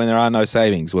retire when there are no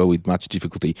savings. Well, with much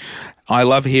difficulty. I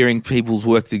love hearing people's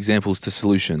worked examples to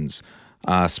solutions.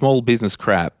 Small business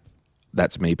crap.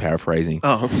 That's me paraphrasing.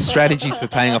 Oh. Strategies for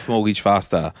paying off mortgage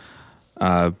faster.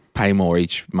 Pay more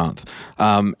each month.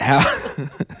 How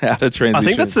to transition. I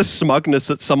think that's the smugness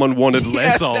that someone wanted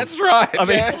less of. That's right. I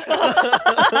mean,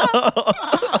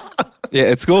 yeah,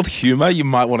 it's called humour. You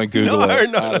might want to Google it. No.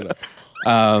 I don't know.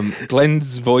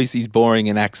 Glenn's voice is boring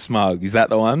and acts smug. Is that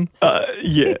the one?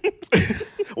 yeah.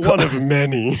 One of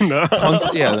many. No.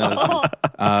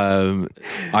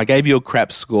 I gave you a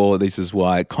crap score. This is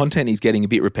why. Content is getting a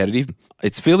bit repetitive.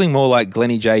 It's feeling more like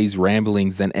Glennie J's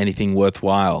ramblings than anything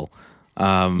worthwhile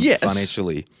Yes.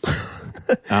 financially.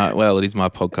 Well, it is my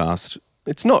podcast.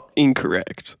 It's not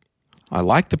incorrect. I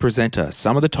like the presenter.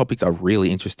 Some of the topics are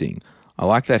really interesting. I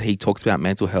like that he talks about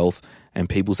mental health and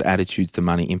people's attitudes to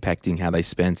money impacting how they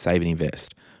spend, save and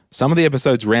invest. Some of the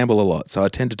episodes ramble a lot, so I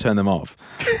tend to turn them off.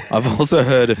 I've also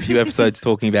heard a few episodes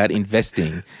talking about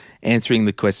investing, answering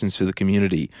the questions for the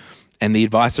community, and the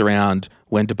advice around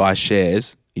when to buy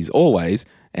shares is always,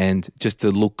 and just to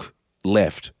look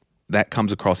left. That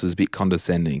comes across as a bit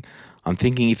condescending. I'm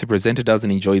thinking if the presenter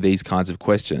doesn't enjoy these kinds of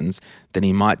questions, then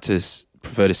he might just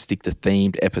prefer to stick to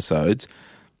themed episodes.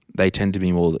 They tend to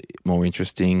be more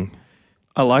interesting.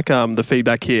 I like the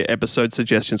feedback here, episode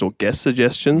suggestions or guest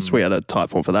suggestions. We had a type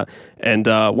form for that. And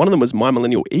one of them was My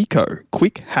Millennial Eco,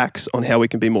 quick hacks on how we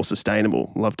can be more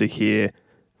sustainable. Love to hear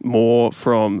more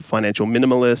from financial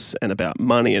minimalists and about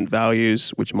money and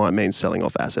values, which might mean selling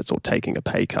off assets or taking a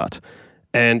pay cut.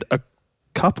 And a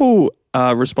couple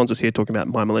responses here talking about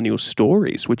My Millennial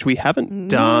Stories, which we haven't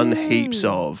done heaps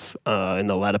of in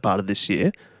the latter part of this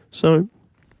year. So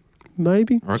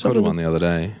maybe. I recorded one the other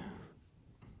day.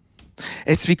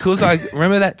 It's because I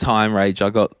remember that time, Rach,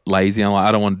 I got lazy. I'm like,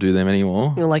 I don't want to do them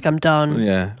anymore. You're like, I'm done.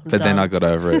 Yeah, but then I got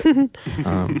over it.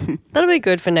 That'll be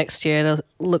good for next year to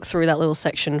look through that little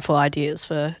section for ideas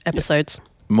for episodes.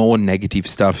 More negative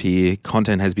stuff here.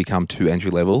 Content has become too entry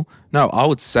level. No, I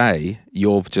would say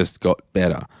you've just got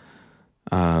better.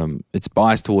 It's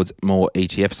biased towards more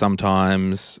ETF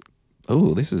sometimes.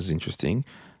 Oh, this is interesting.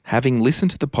 Having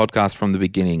listened to the podcast from the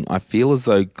beginning, I feel as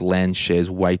though Glenn shares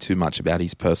way too much about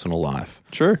his personal life.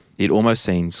 True. It almost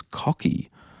seems cocky.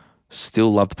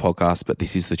 Still love the podcast, but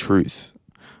this is the truth.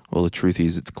 Well, the truth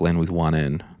is it's Glenn with one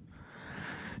N.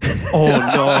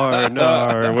 Oh,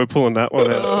 no. We're pulling that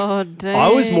one out. Oh, dang. I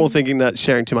was more thinking that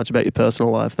sharing too much about your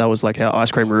personal life, that was like how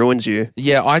ice cream ruins you.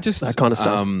 Yeah, I just... That kind of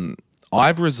stuff.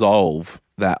 I've resolved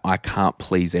that I can't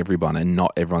please everyone and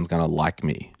not everyone's going to like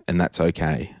me, and that's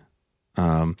okay.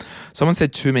 Someone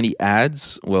said too many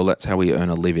ads. Well, that's how we earn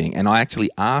a living. And I actually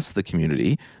asked the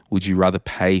community, would you rather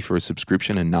pay for a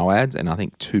subscription and no ads? And I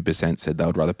think 2% said they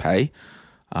would rather pay.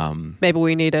 Maybe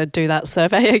we need to do that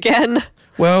survey again.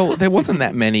 Well, there wasn't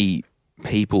that many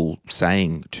people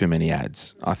saying too many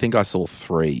ads. I think I saw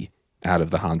 3 out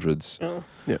of the hundreds. Oh.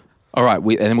 Yeah. All right.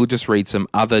 And then we'll just read some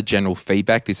other general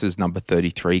feedback. This is number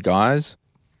 33, guys.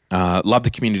 Love the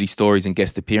community stories and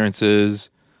guest appearances.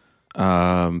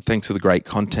 Thanks for the great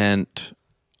content.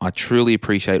 I truly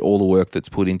appreciate all the work that's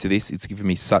put into this. It's given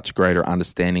me such greater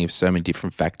understanding of so many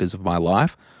different factors of my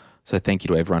life. So thank you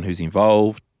to everyone who's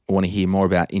involved. I want to hear more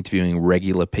about interviewing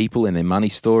regular people and their money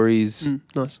stories.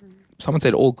 Nice. Someone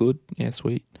said all good. Yeah,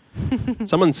 sweet.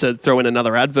 Someone said throw in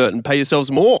another advert and pay yourselves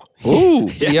more. Ooh,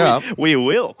 yeah. We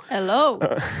will. Hello.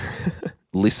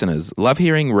 Listeners, love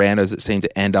hearing randos that seem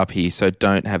to end up here, so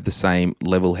don't have the same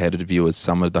level-headed view as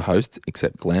some of the hosts,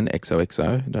 except Glenn,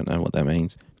 XOXO. I don't know what that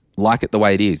means. Like it the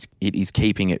way it is. It is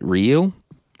keeping it real.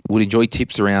 Would enjoy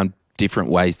tips around different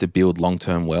ways to build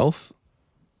long-term wealth.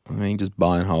 I mean, just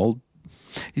buy and hold.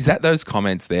 Is that those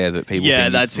comments there that people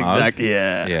think that's smug? exactly,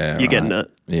 yeah. Yeah, You're getting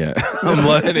it. Yeah. I'm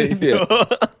learning. Yeah.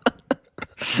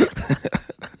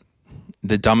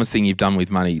 The dumbest thing you've done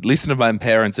with money. Listen to my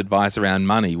parents' advice around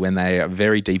money when they are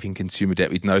very deep in consumer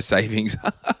debt with no savings.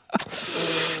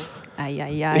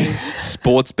 Ay.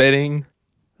 Sports betting.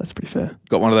 That's pretty fair.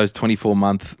 Got one of those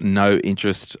 24-month no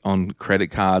interest on credit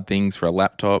card things for a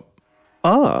laptop.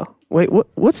 Ah, wait,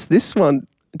 what's this one?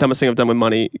 dumbest thing I've done with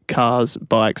money: cars,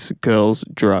 bikes, girls,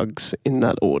 drugs, in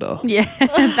that order. Yeah,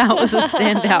 that was a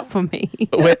standout for me.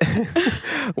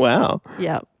 Wow.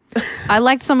 Yeah. I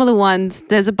liked some of the ones.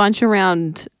 There's a bunch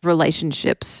around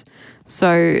relationships.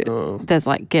 So there's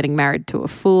like getting married to a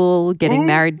fool, getting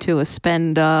married to a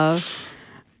spender,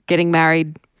 getting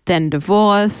married, then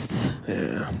divorced,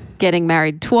 getting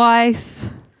married twice.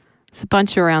 It's a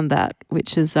bunch around that,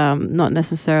 which is not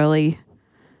necessarily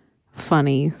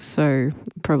funny. So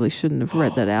probably shouldn't have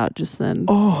read that out just then.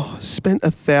 Oh, spent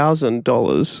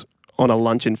 $1,000 on a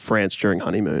lunch in France during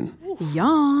honeymoon.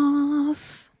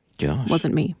 Yes. Gosh.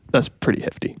 Wasn't me. That's pretty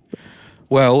hefty.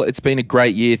 Well, it's been a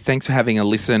great year. Thanks for having a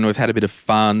listen. We've had a bit of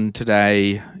fun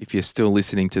today. If you're still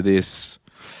listening to this,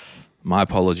 my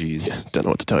apologies. Yeah, don't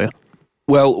know what to tell you.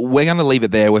 Well, we're going to leave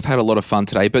it there. We've had a lot of fun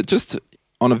today. But just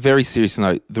on a very serious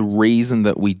note, the reason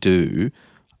that we do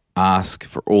ask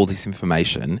for all this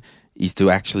information is to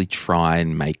actually try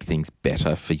and make things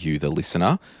better for you, the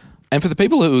listener. And for the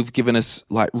people who have given us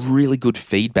like really good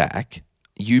feedback,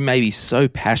 you may be so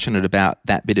passionate about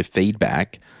that bit of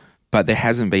feedback, but there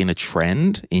hasn't been a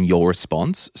trend in your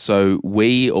response. So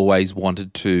we always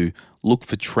wanted to look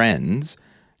for trends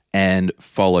and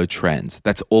follow trends.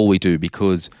 That's all we do,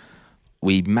 because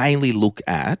we mainly look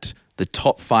at the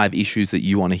top 5 issues that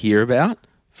you want to hear about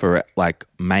for like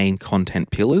main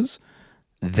content pillars.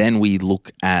 Then we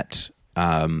look at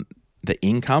the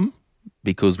income,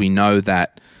 because we know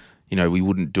that, you know, we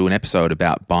wouldn't do an episode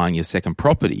about buying your second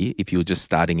property if you were just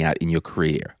starting out in your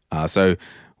career. So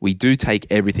we do take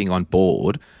everything on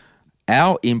board.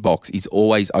 Our inbox is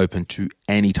always open to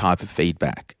any type of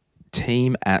feedback.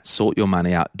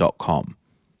 team@sortyourmoneyout.com.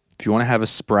 If you want to have a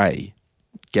spray,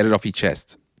 get it off your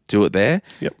chest, do it there.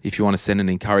 Yep. If you want to send an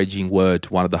encouraging word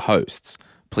to one of the hosts,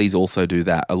 please also do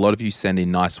that. A lot of you send in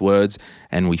nice words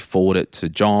and we forward it to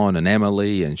John and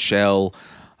Emily and Shell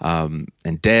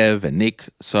and Dev and Nick.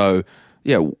 So,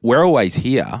 yeah, we're always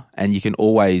here and you can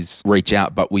always reach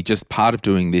out, but part of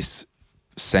doing this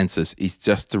census is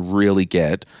just to really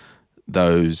get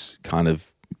those kind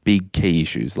of big key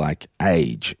issues like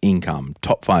age, income,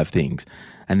 top 5 things.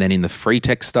 And then in the free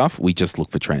text stuff, we just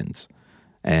look for trends.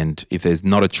 And if there's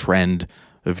not a trend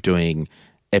of doing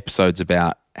episodes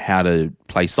about how to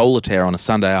play solitaire on a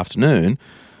Sunday afternoon,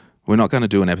 we're not going to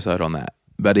do an episode on that.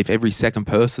 But if every second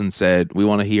person said, we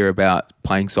want to hear about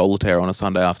playing solitaire on a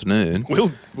Sunday afternoon,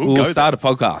 we'll start a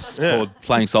podcast called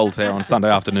Playing Solitaire on a Sunday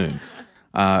afternoon.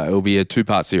 It will be a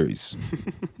 2-part series.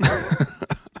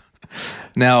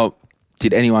 Now,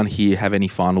 did anyone here have any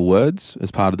final words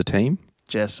as part of the team?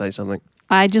 Jess, say something.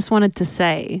 I just wanted to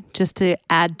say, just to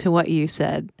add to what you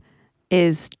said,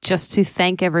 is just to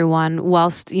thank everyone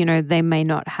whilst, you know, they may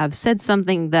not have said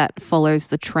something that follows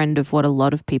the trend of what a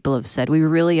lot of people have said. We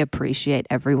really appreciate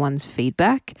everyone's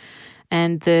feedback.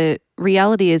 And the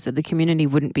reality is that the community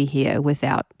wouldn't be here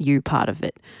without you part of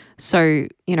it. So,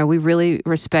 you know, we really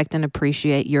respect and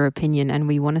appreciate your opinion, and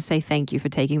we want to say thank you for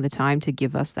taking the time to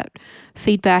give us that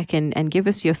feedback and give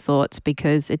us your thoughts,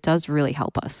 because it does really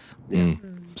help us. Mm.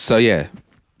 So, yeah,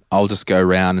 I'll just go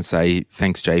around and say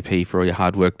thanks, JP, for all your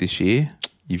hard work this year.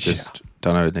 You've just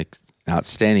done an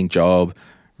outstanding job,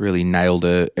 really nailed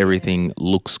it. Everything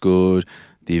looks good.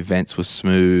 The events were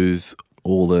smooth.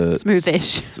 All the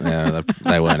smoothish. Yeah,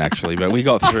 they weren't actually, but we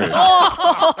got through.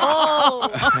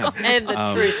 And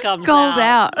the truth comes Called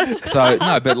out. So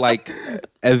no, but like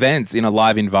events in a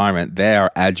live environment, they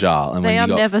are agile, and they when are you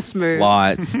got never smooth.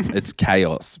 Flights, it's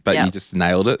chaos. But you just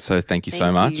nailed it. So thank you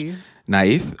so much. You.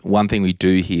 Nath, one thing we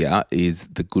do here is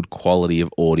the good quality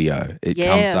of audio. It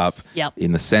comes up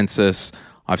in the census.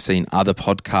 I've seen other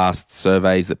podcast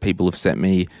surveys that people have sent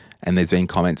me, and there's been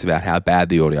comments about how bad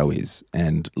the audio is.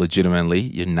 And legitimately,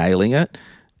 you're nailing it,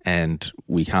 and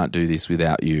we can't do this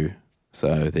without you.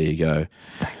 So there you go.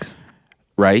 Thanks.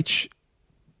 Rach,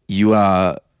 you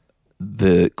are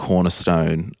the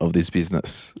cornerstone of this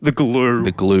business. The glue.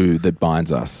 The glue that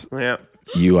binds us. Yeah.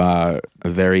 You are a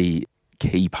very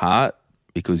key part,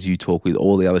 because you talk with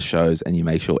all the other shows and you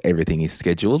make sure everything is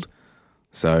scheduled.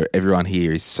 So everyone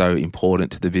here is so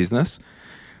important to the business.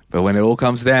 But when it all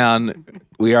comes down,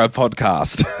 we are a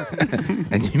podcast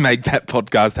and you make that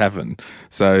podcast happen.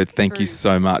 So thank you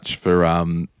so much for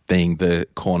being the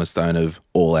cornerstone of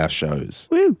all our shows.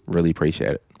 Woo. Really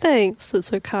appreciate it. Thanks. That's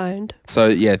so kind. So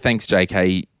yeah, thanks,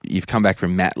 JK. You've come back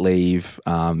from mat leave.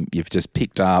 You've just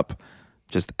picked up,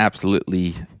 just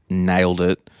absolutely nailed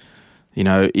it. You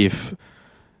know, if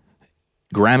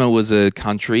grammar was a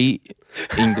country,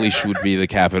 English would be the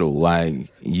capital. Like,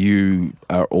 you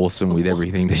are awesome with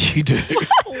everything that you do.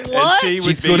 And she would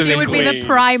She's be good at the She would be the queen.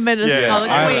 prime minister, Yeah. or the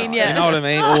queen. Yeah. You know what I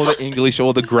mean? All the English,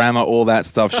 all the grammar, all that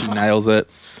stuff. She nails it.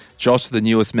 Josh, the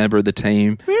newest member of the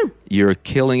team, you're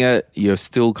killing it. You're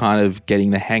still kind of getting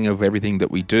the hang of everything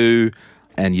that we do.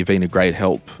 And you've been a great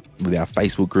help with our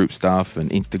Facebook group stuff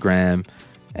and Instagram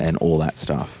and all that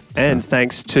stuff. And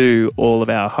thanks to all of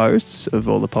our hosts of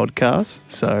all the podcasts.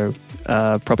 So,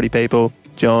 Property People,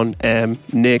 John, Em,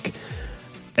 Nick,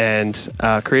 and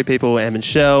Career People, Em and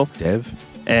Shell. Dev.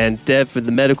 And Dev for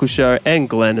the medical show, and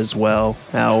Glenn as well,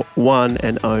 our one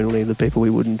and only, the people we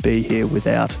wouldn't be here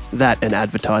without that and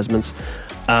advertisements.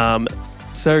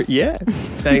 So, yeah,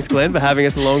 thanks, Glenn, for having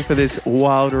us along for this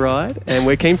wild ride, and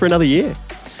we're keen for another year.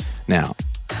 Now,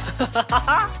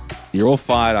 you're all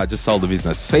fired. I just sold the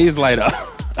business. See you later.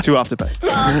 To Afterpay. To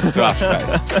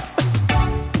Afterpay.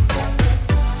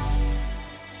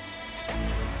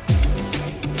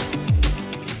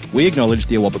 We acknowledge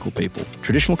the Awabakal people,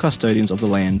 traditional custodians of the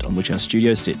land on which our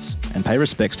studio sits, and pay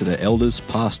respects to their elders,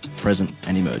 past, present,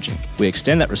 and emerging. We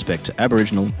extend that respect to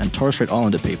Aboriginal and Torres Strait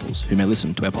Islander peoples who may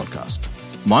listen to our podcast.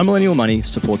 My Millennial Money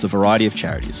supports a variety of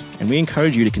charities, and we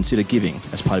encourage you to consider giving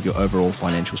as part of your overall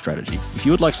financial strategy. If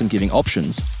you would like some giving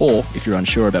options, or if you're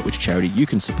unsure about which charity you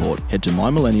can support, head to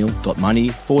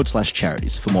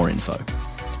mymillennial.money/charities for more info.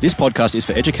 This podcast is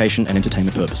for education and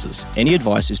entertainment purposes. Any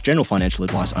advice is general financial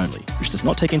advice only, which does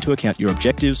not take into account your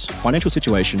objectives, financial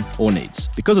situation, or needs.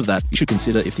 Because of that, you should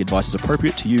consider if the advice is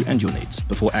appropriate to you and your needs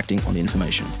before acting on the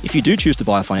information. If you do choose to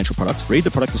buy a financial product, read the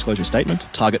product disclosure statement,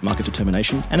 target market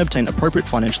determination, and obtain appropriate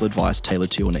financial advice tailored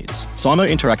to your needs. Simo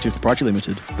Interactive Proprietary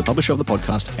Limited, the publisher of the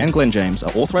podcast, and Glenn James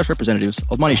are authorised representatives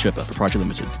of Money Sherpa Proprietary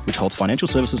Limited, which holds financial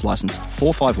services license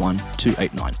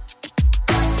 451289.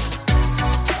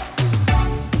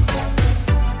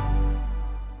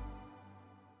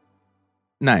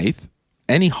 Nath,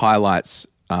 any highlights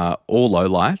or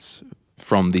lowlights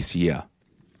from this year?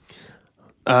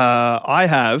 I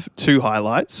have two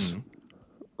highlights.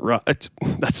 Right,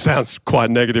 that sounds quite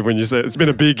negative when you say it. It's been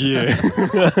a big year.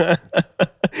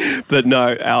 But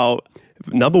no, our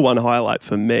number one highlight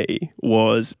for me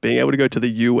was being able to go to the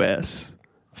US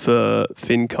for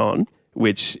FinCon,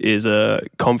 which is a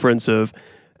conference of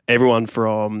everyone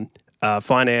from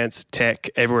finance, tech,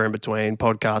 everywhere in between,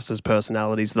 podcasters,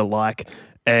 personalities, the like.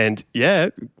 And yeah,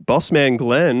 boss man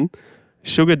Glenn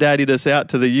sugar daddied us out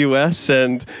to the US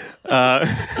and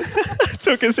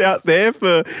took us out there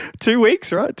for 2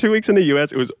 weeks, right? 2 weeks in the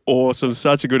US. It was awesome.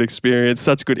 Such a good experience,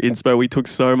 such good inspo. We took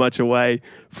so much away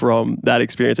from that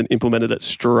experience and implemented it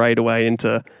straight away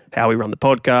into how we run the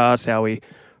podcast, how we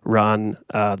run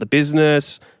the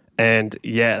business. And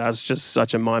yeah, that was just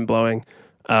such a mind-blowing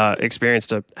experience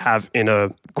to have in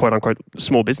a quote-unquote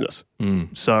small business.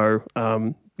 So,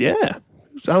 yeah,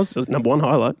 that was the number one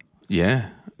highlight. Yeah.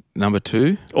 Number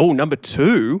two? Oh, number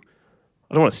two.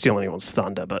 I don't want to steal anyone's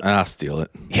thunder, but... I'll steal it.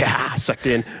 Yeah, sucked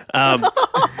in.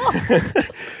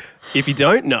 If you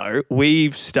don't know,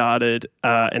 we've started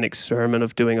an experiment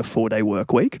of doing a 4-day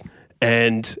work week,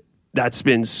 and that's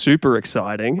been super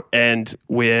exciting. And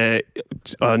we're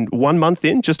 1 month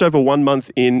in, just over 1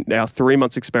 month in our 3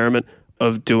 months experiment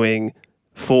of doing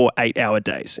 4 8-hour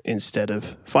days instead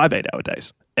of 5 8-hour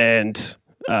days. And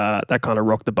that kind of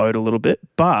rocked the boat a little bit.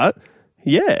 But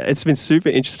yeah, it's been super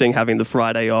interesting having the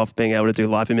Friday off, being able to do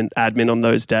live admin on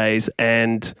those days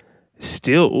and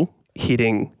still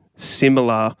hitting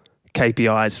similar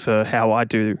KPIs for how I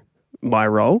do my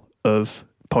role of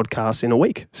podcasts in a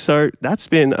week. So that's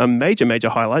been a major, major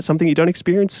highlight, something you don't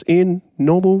experience in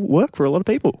normal work for a lot of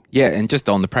people. Yeah, and just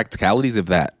on the practicalities of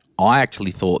that, I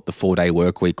actually thought the 4-day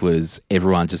work week was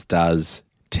everyone just does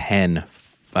 4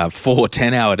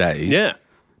 10-hour days. Yeah.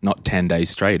 Not 10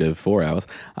 days straight of 4 hours.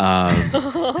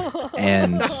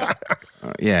 And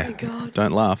yeah,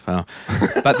 don't laugh.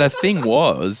 But the thing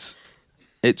was,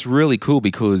 it's really cool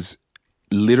because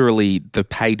literally the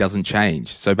pay doesn't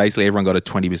change. So basically everyone got a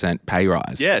 20% pay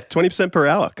rise. Yeah, 20% per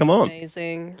hour. Come on.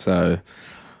 Amazing. So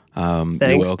Thanks,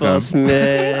 you're welcome. boss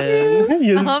man.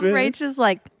 You're the best. Rachel's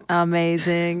like,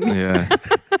 amazing. Yeah.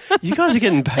 You guys are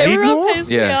getting paid Everyone more? pays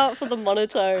me Yeah. out for the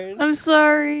monotone. I'm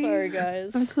sorry. Sorry,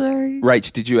 guys. I'm sorry.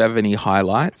 Rach, did you have any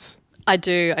highlights? I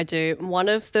do. One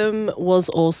of them was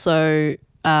also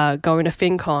going to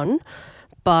FinCon,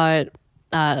 but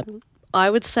I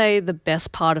would say the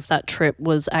best part of that trip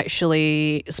was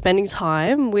actually spending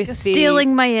time with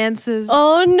Stealing my answers.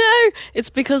 Oh, no. It's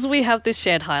because we have this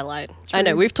shared highlight. I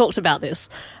know, we've talked about this.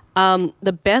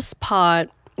 The best part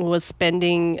was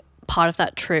spending part of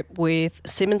that trip with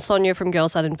Sim and Sonia from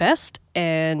Girls That Invest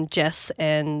and Jess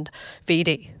and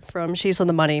VD from She's on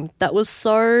the Money. That was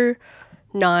so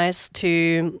nice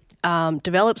to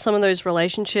develop some of those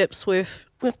relationships with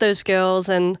with those girls,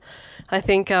 and I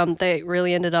think they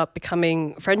really ended up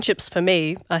becoming friendships for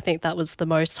me. I think that was the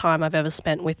most time I've ever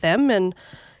spent with them, and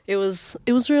it was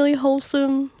really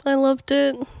wholesome. I loved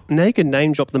it. Now you can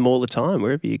name drop them all the time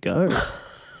wherever you go.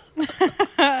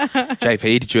 JP,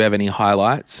 did you have any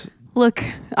highlights? Look,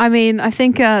 I mean, I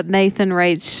think Nathan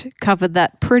Rach covered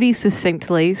that pretty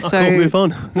succinctly. So We'll move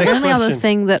on. the Next only other question.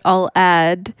 thing that I'll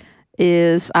add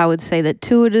is I would say that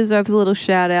Tour deserves a little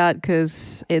shout out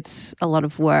because it's a lot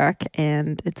of work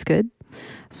and it's good.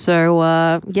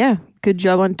 So, yeah, good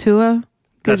job on Tour.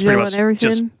 Good That's pretty job much on everything.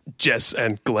 just Jess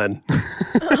and Glenn.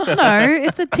 No,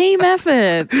 it's a team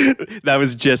effort. That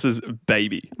was Jess's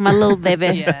baby. My little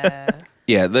baby. Yeah.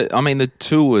 Yeah, the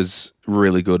tour was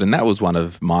really good, and that was one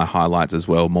of my highlights as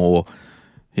well. More,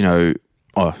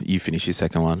 you finish your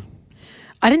second one.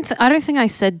 I don't think I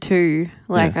said two.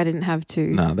 Like, Yeah. I didn't have to.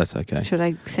 No, that's okay. Should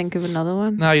I think of another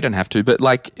one? No, you don't have to. But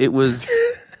it was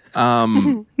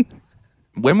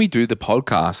when we do the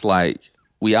podcast,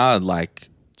 we are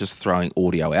just throwing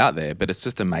audio out there, but it's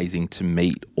just amazing to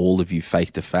meet all of you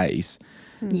face to face.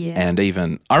 Yeah. And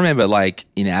even I remember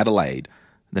in Adelaide,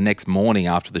 the next morning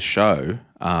after the show,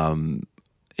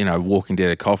 walking to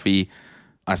get a coffee,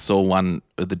 I saw one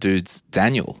of the dudes,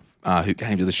 Daniel, who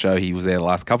came to the show. He was there the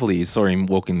last couple of years. Saw him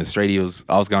walking the street.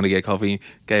 I was going to get coffee.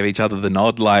 Gave each other the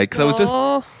nod. So it was just,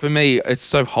 for me, it's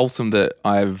so wholesome that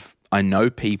I know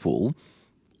people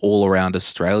all around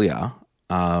Australia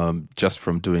just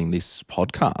from doing this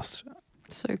podcast.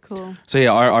 So cool. So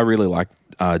yeah, I really like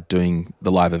doing the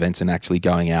live events and actually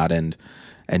going out and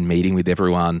meeting with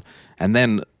everyone. And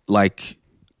then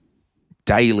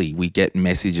daily we get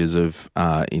messages of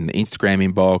in the Instagram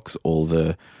inbox or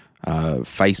the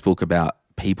Facebook about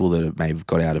people that may have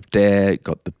got out of debt,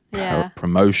 got the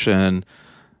promotion.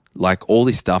 All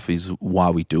this stuff is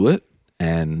why we do it.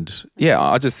 And yeah,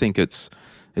 I just think it's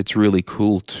really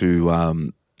cool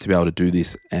to be able to do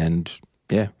this and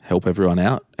help everyone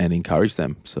out and encourage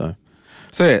them. So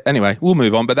yeah, anyway, we'll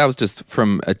move on. But that was just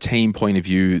from a team point of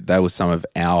view. That was some of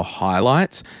our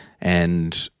highlights.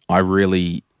 And I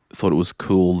really thought it was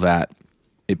cool that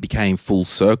it became full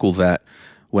circle that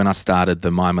when I started the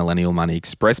My Millennial Money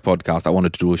Express podcast, I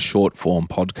wanted to do a short form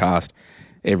podcast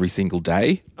every single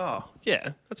day. Oh,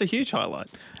 yeah. That's a huge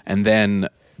highlight. And then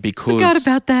because... Forgot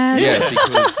about that. Yeah,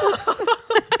 because...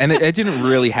 And it didn't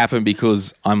really happen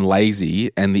because I'm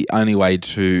lazy, and the only way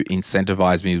to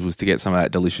incentivize me was to get some of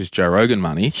that delicious Joe Rogan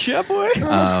money. Yeah, boy.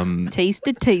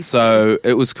 Tasted. So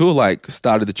it was cool,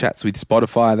 started the chats with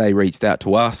Spotify. They reached out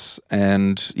to us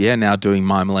and, now doing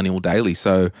My Millennial Daily.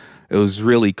 So it was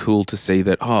really cool to see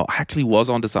that, I actually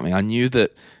was onto something. I knew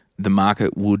that the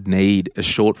market would need a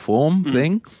short form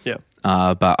thing. Yeah.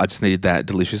 But I just needed that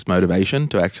delicious motivation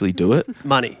to actually do it.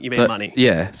 Money. You mean money?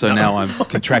 Yeah. So now I'm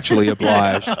contractually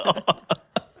obliged.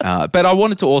 But I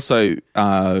wanted to also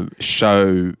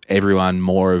show everyone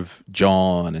more of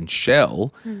John and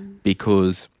Shell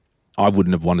because I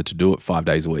wouldn't have wanted to do it 5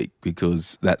 days a week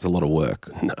because that's a lot of work.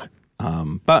 No.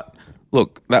 But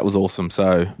look, that was awesome.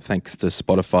 So thanks to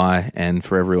Spotify and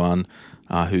for everyone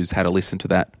who's had a listen to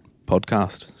that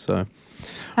podcast. So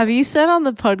Have you said on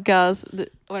the podcast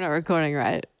we're not recording,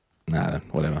 right? no,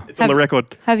 whatever. It's on the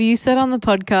record. Have you said on the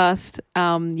podcast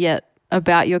yet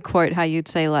about your quote how you'd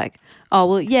say oh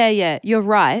well, yeah, you're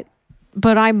right,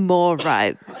 but I'm more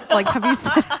right. Have you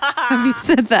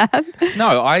said that?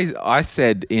 No, I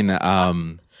said in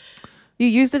You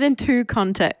used it in two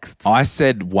contexts. I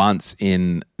said once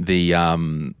in the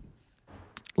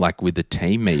with the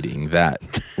team meeting that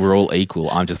we're all equal.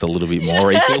 I'm just a little bit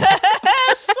more equal.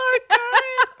 So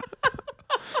good.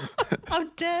 I'm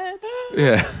dead.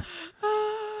 Yeah.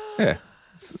 Yeah.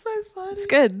 So funny. It's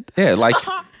good. Yeah,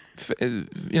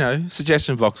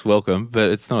 suggestion box welcome, but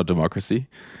it's not a democracy.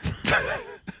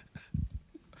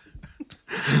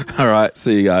 All right,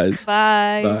 see you guys.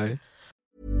 Bye. Bye.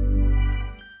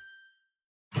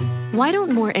 Why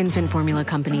don't more infant formula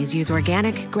companies use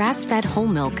organic, grass-fed whole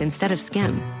milk instead of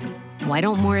skim? Why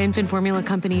don't more infant formula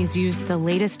companies use the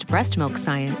latest breast milk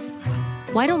science?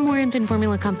 Why don't more infant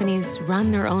formula companies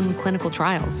run their own clinical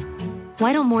trials?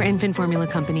 Why don't more infant formula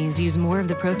companies use more of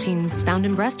the proteins found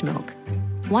in breast milk?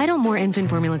 Why don't more infant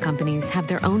formula companies have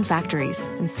their own factories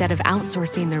instead of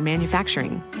outsourcing their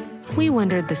manufacturing? We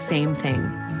wondered the same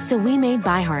thing. So we made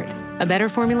ByHeart, a better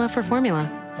formula for formula.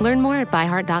 Learn more at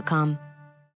byheart.com.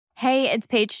 Hey, it's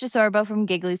Paige DeSorbo from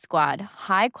Giggly Squad.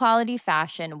 High quality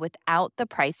fashion without the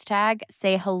price tag.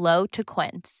 Say hello to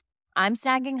Quince. I'm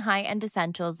snagging high-end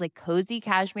essentials like cozy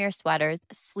cashmere sweaters,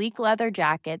 sleek leather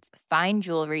jackets, fine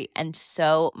jewelry, and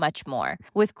so much more.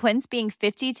 With Quince being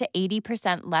 50 to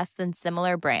 80% less than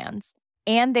similar brands.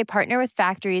 And they partner with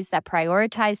factories that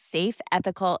prioritize safe,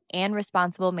 ethical, and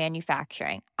responsible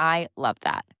manufacturing. I love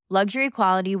that. Luxury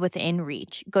quality within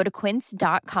reach. Go to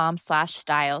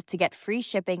quince.com/style to get free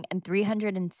shipping and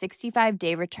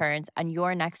 365-day returns on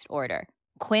your next order.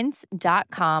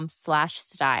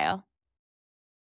 Quince.com/style.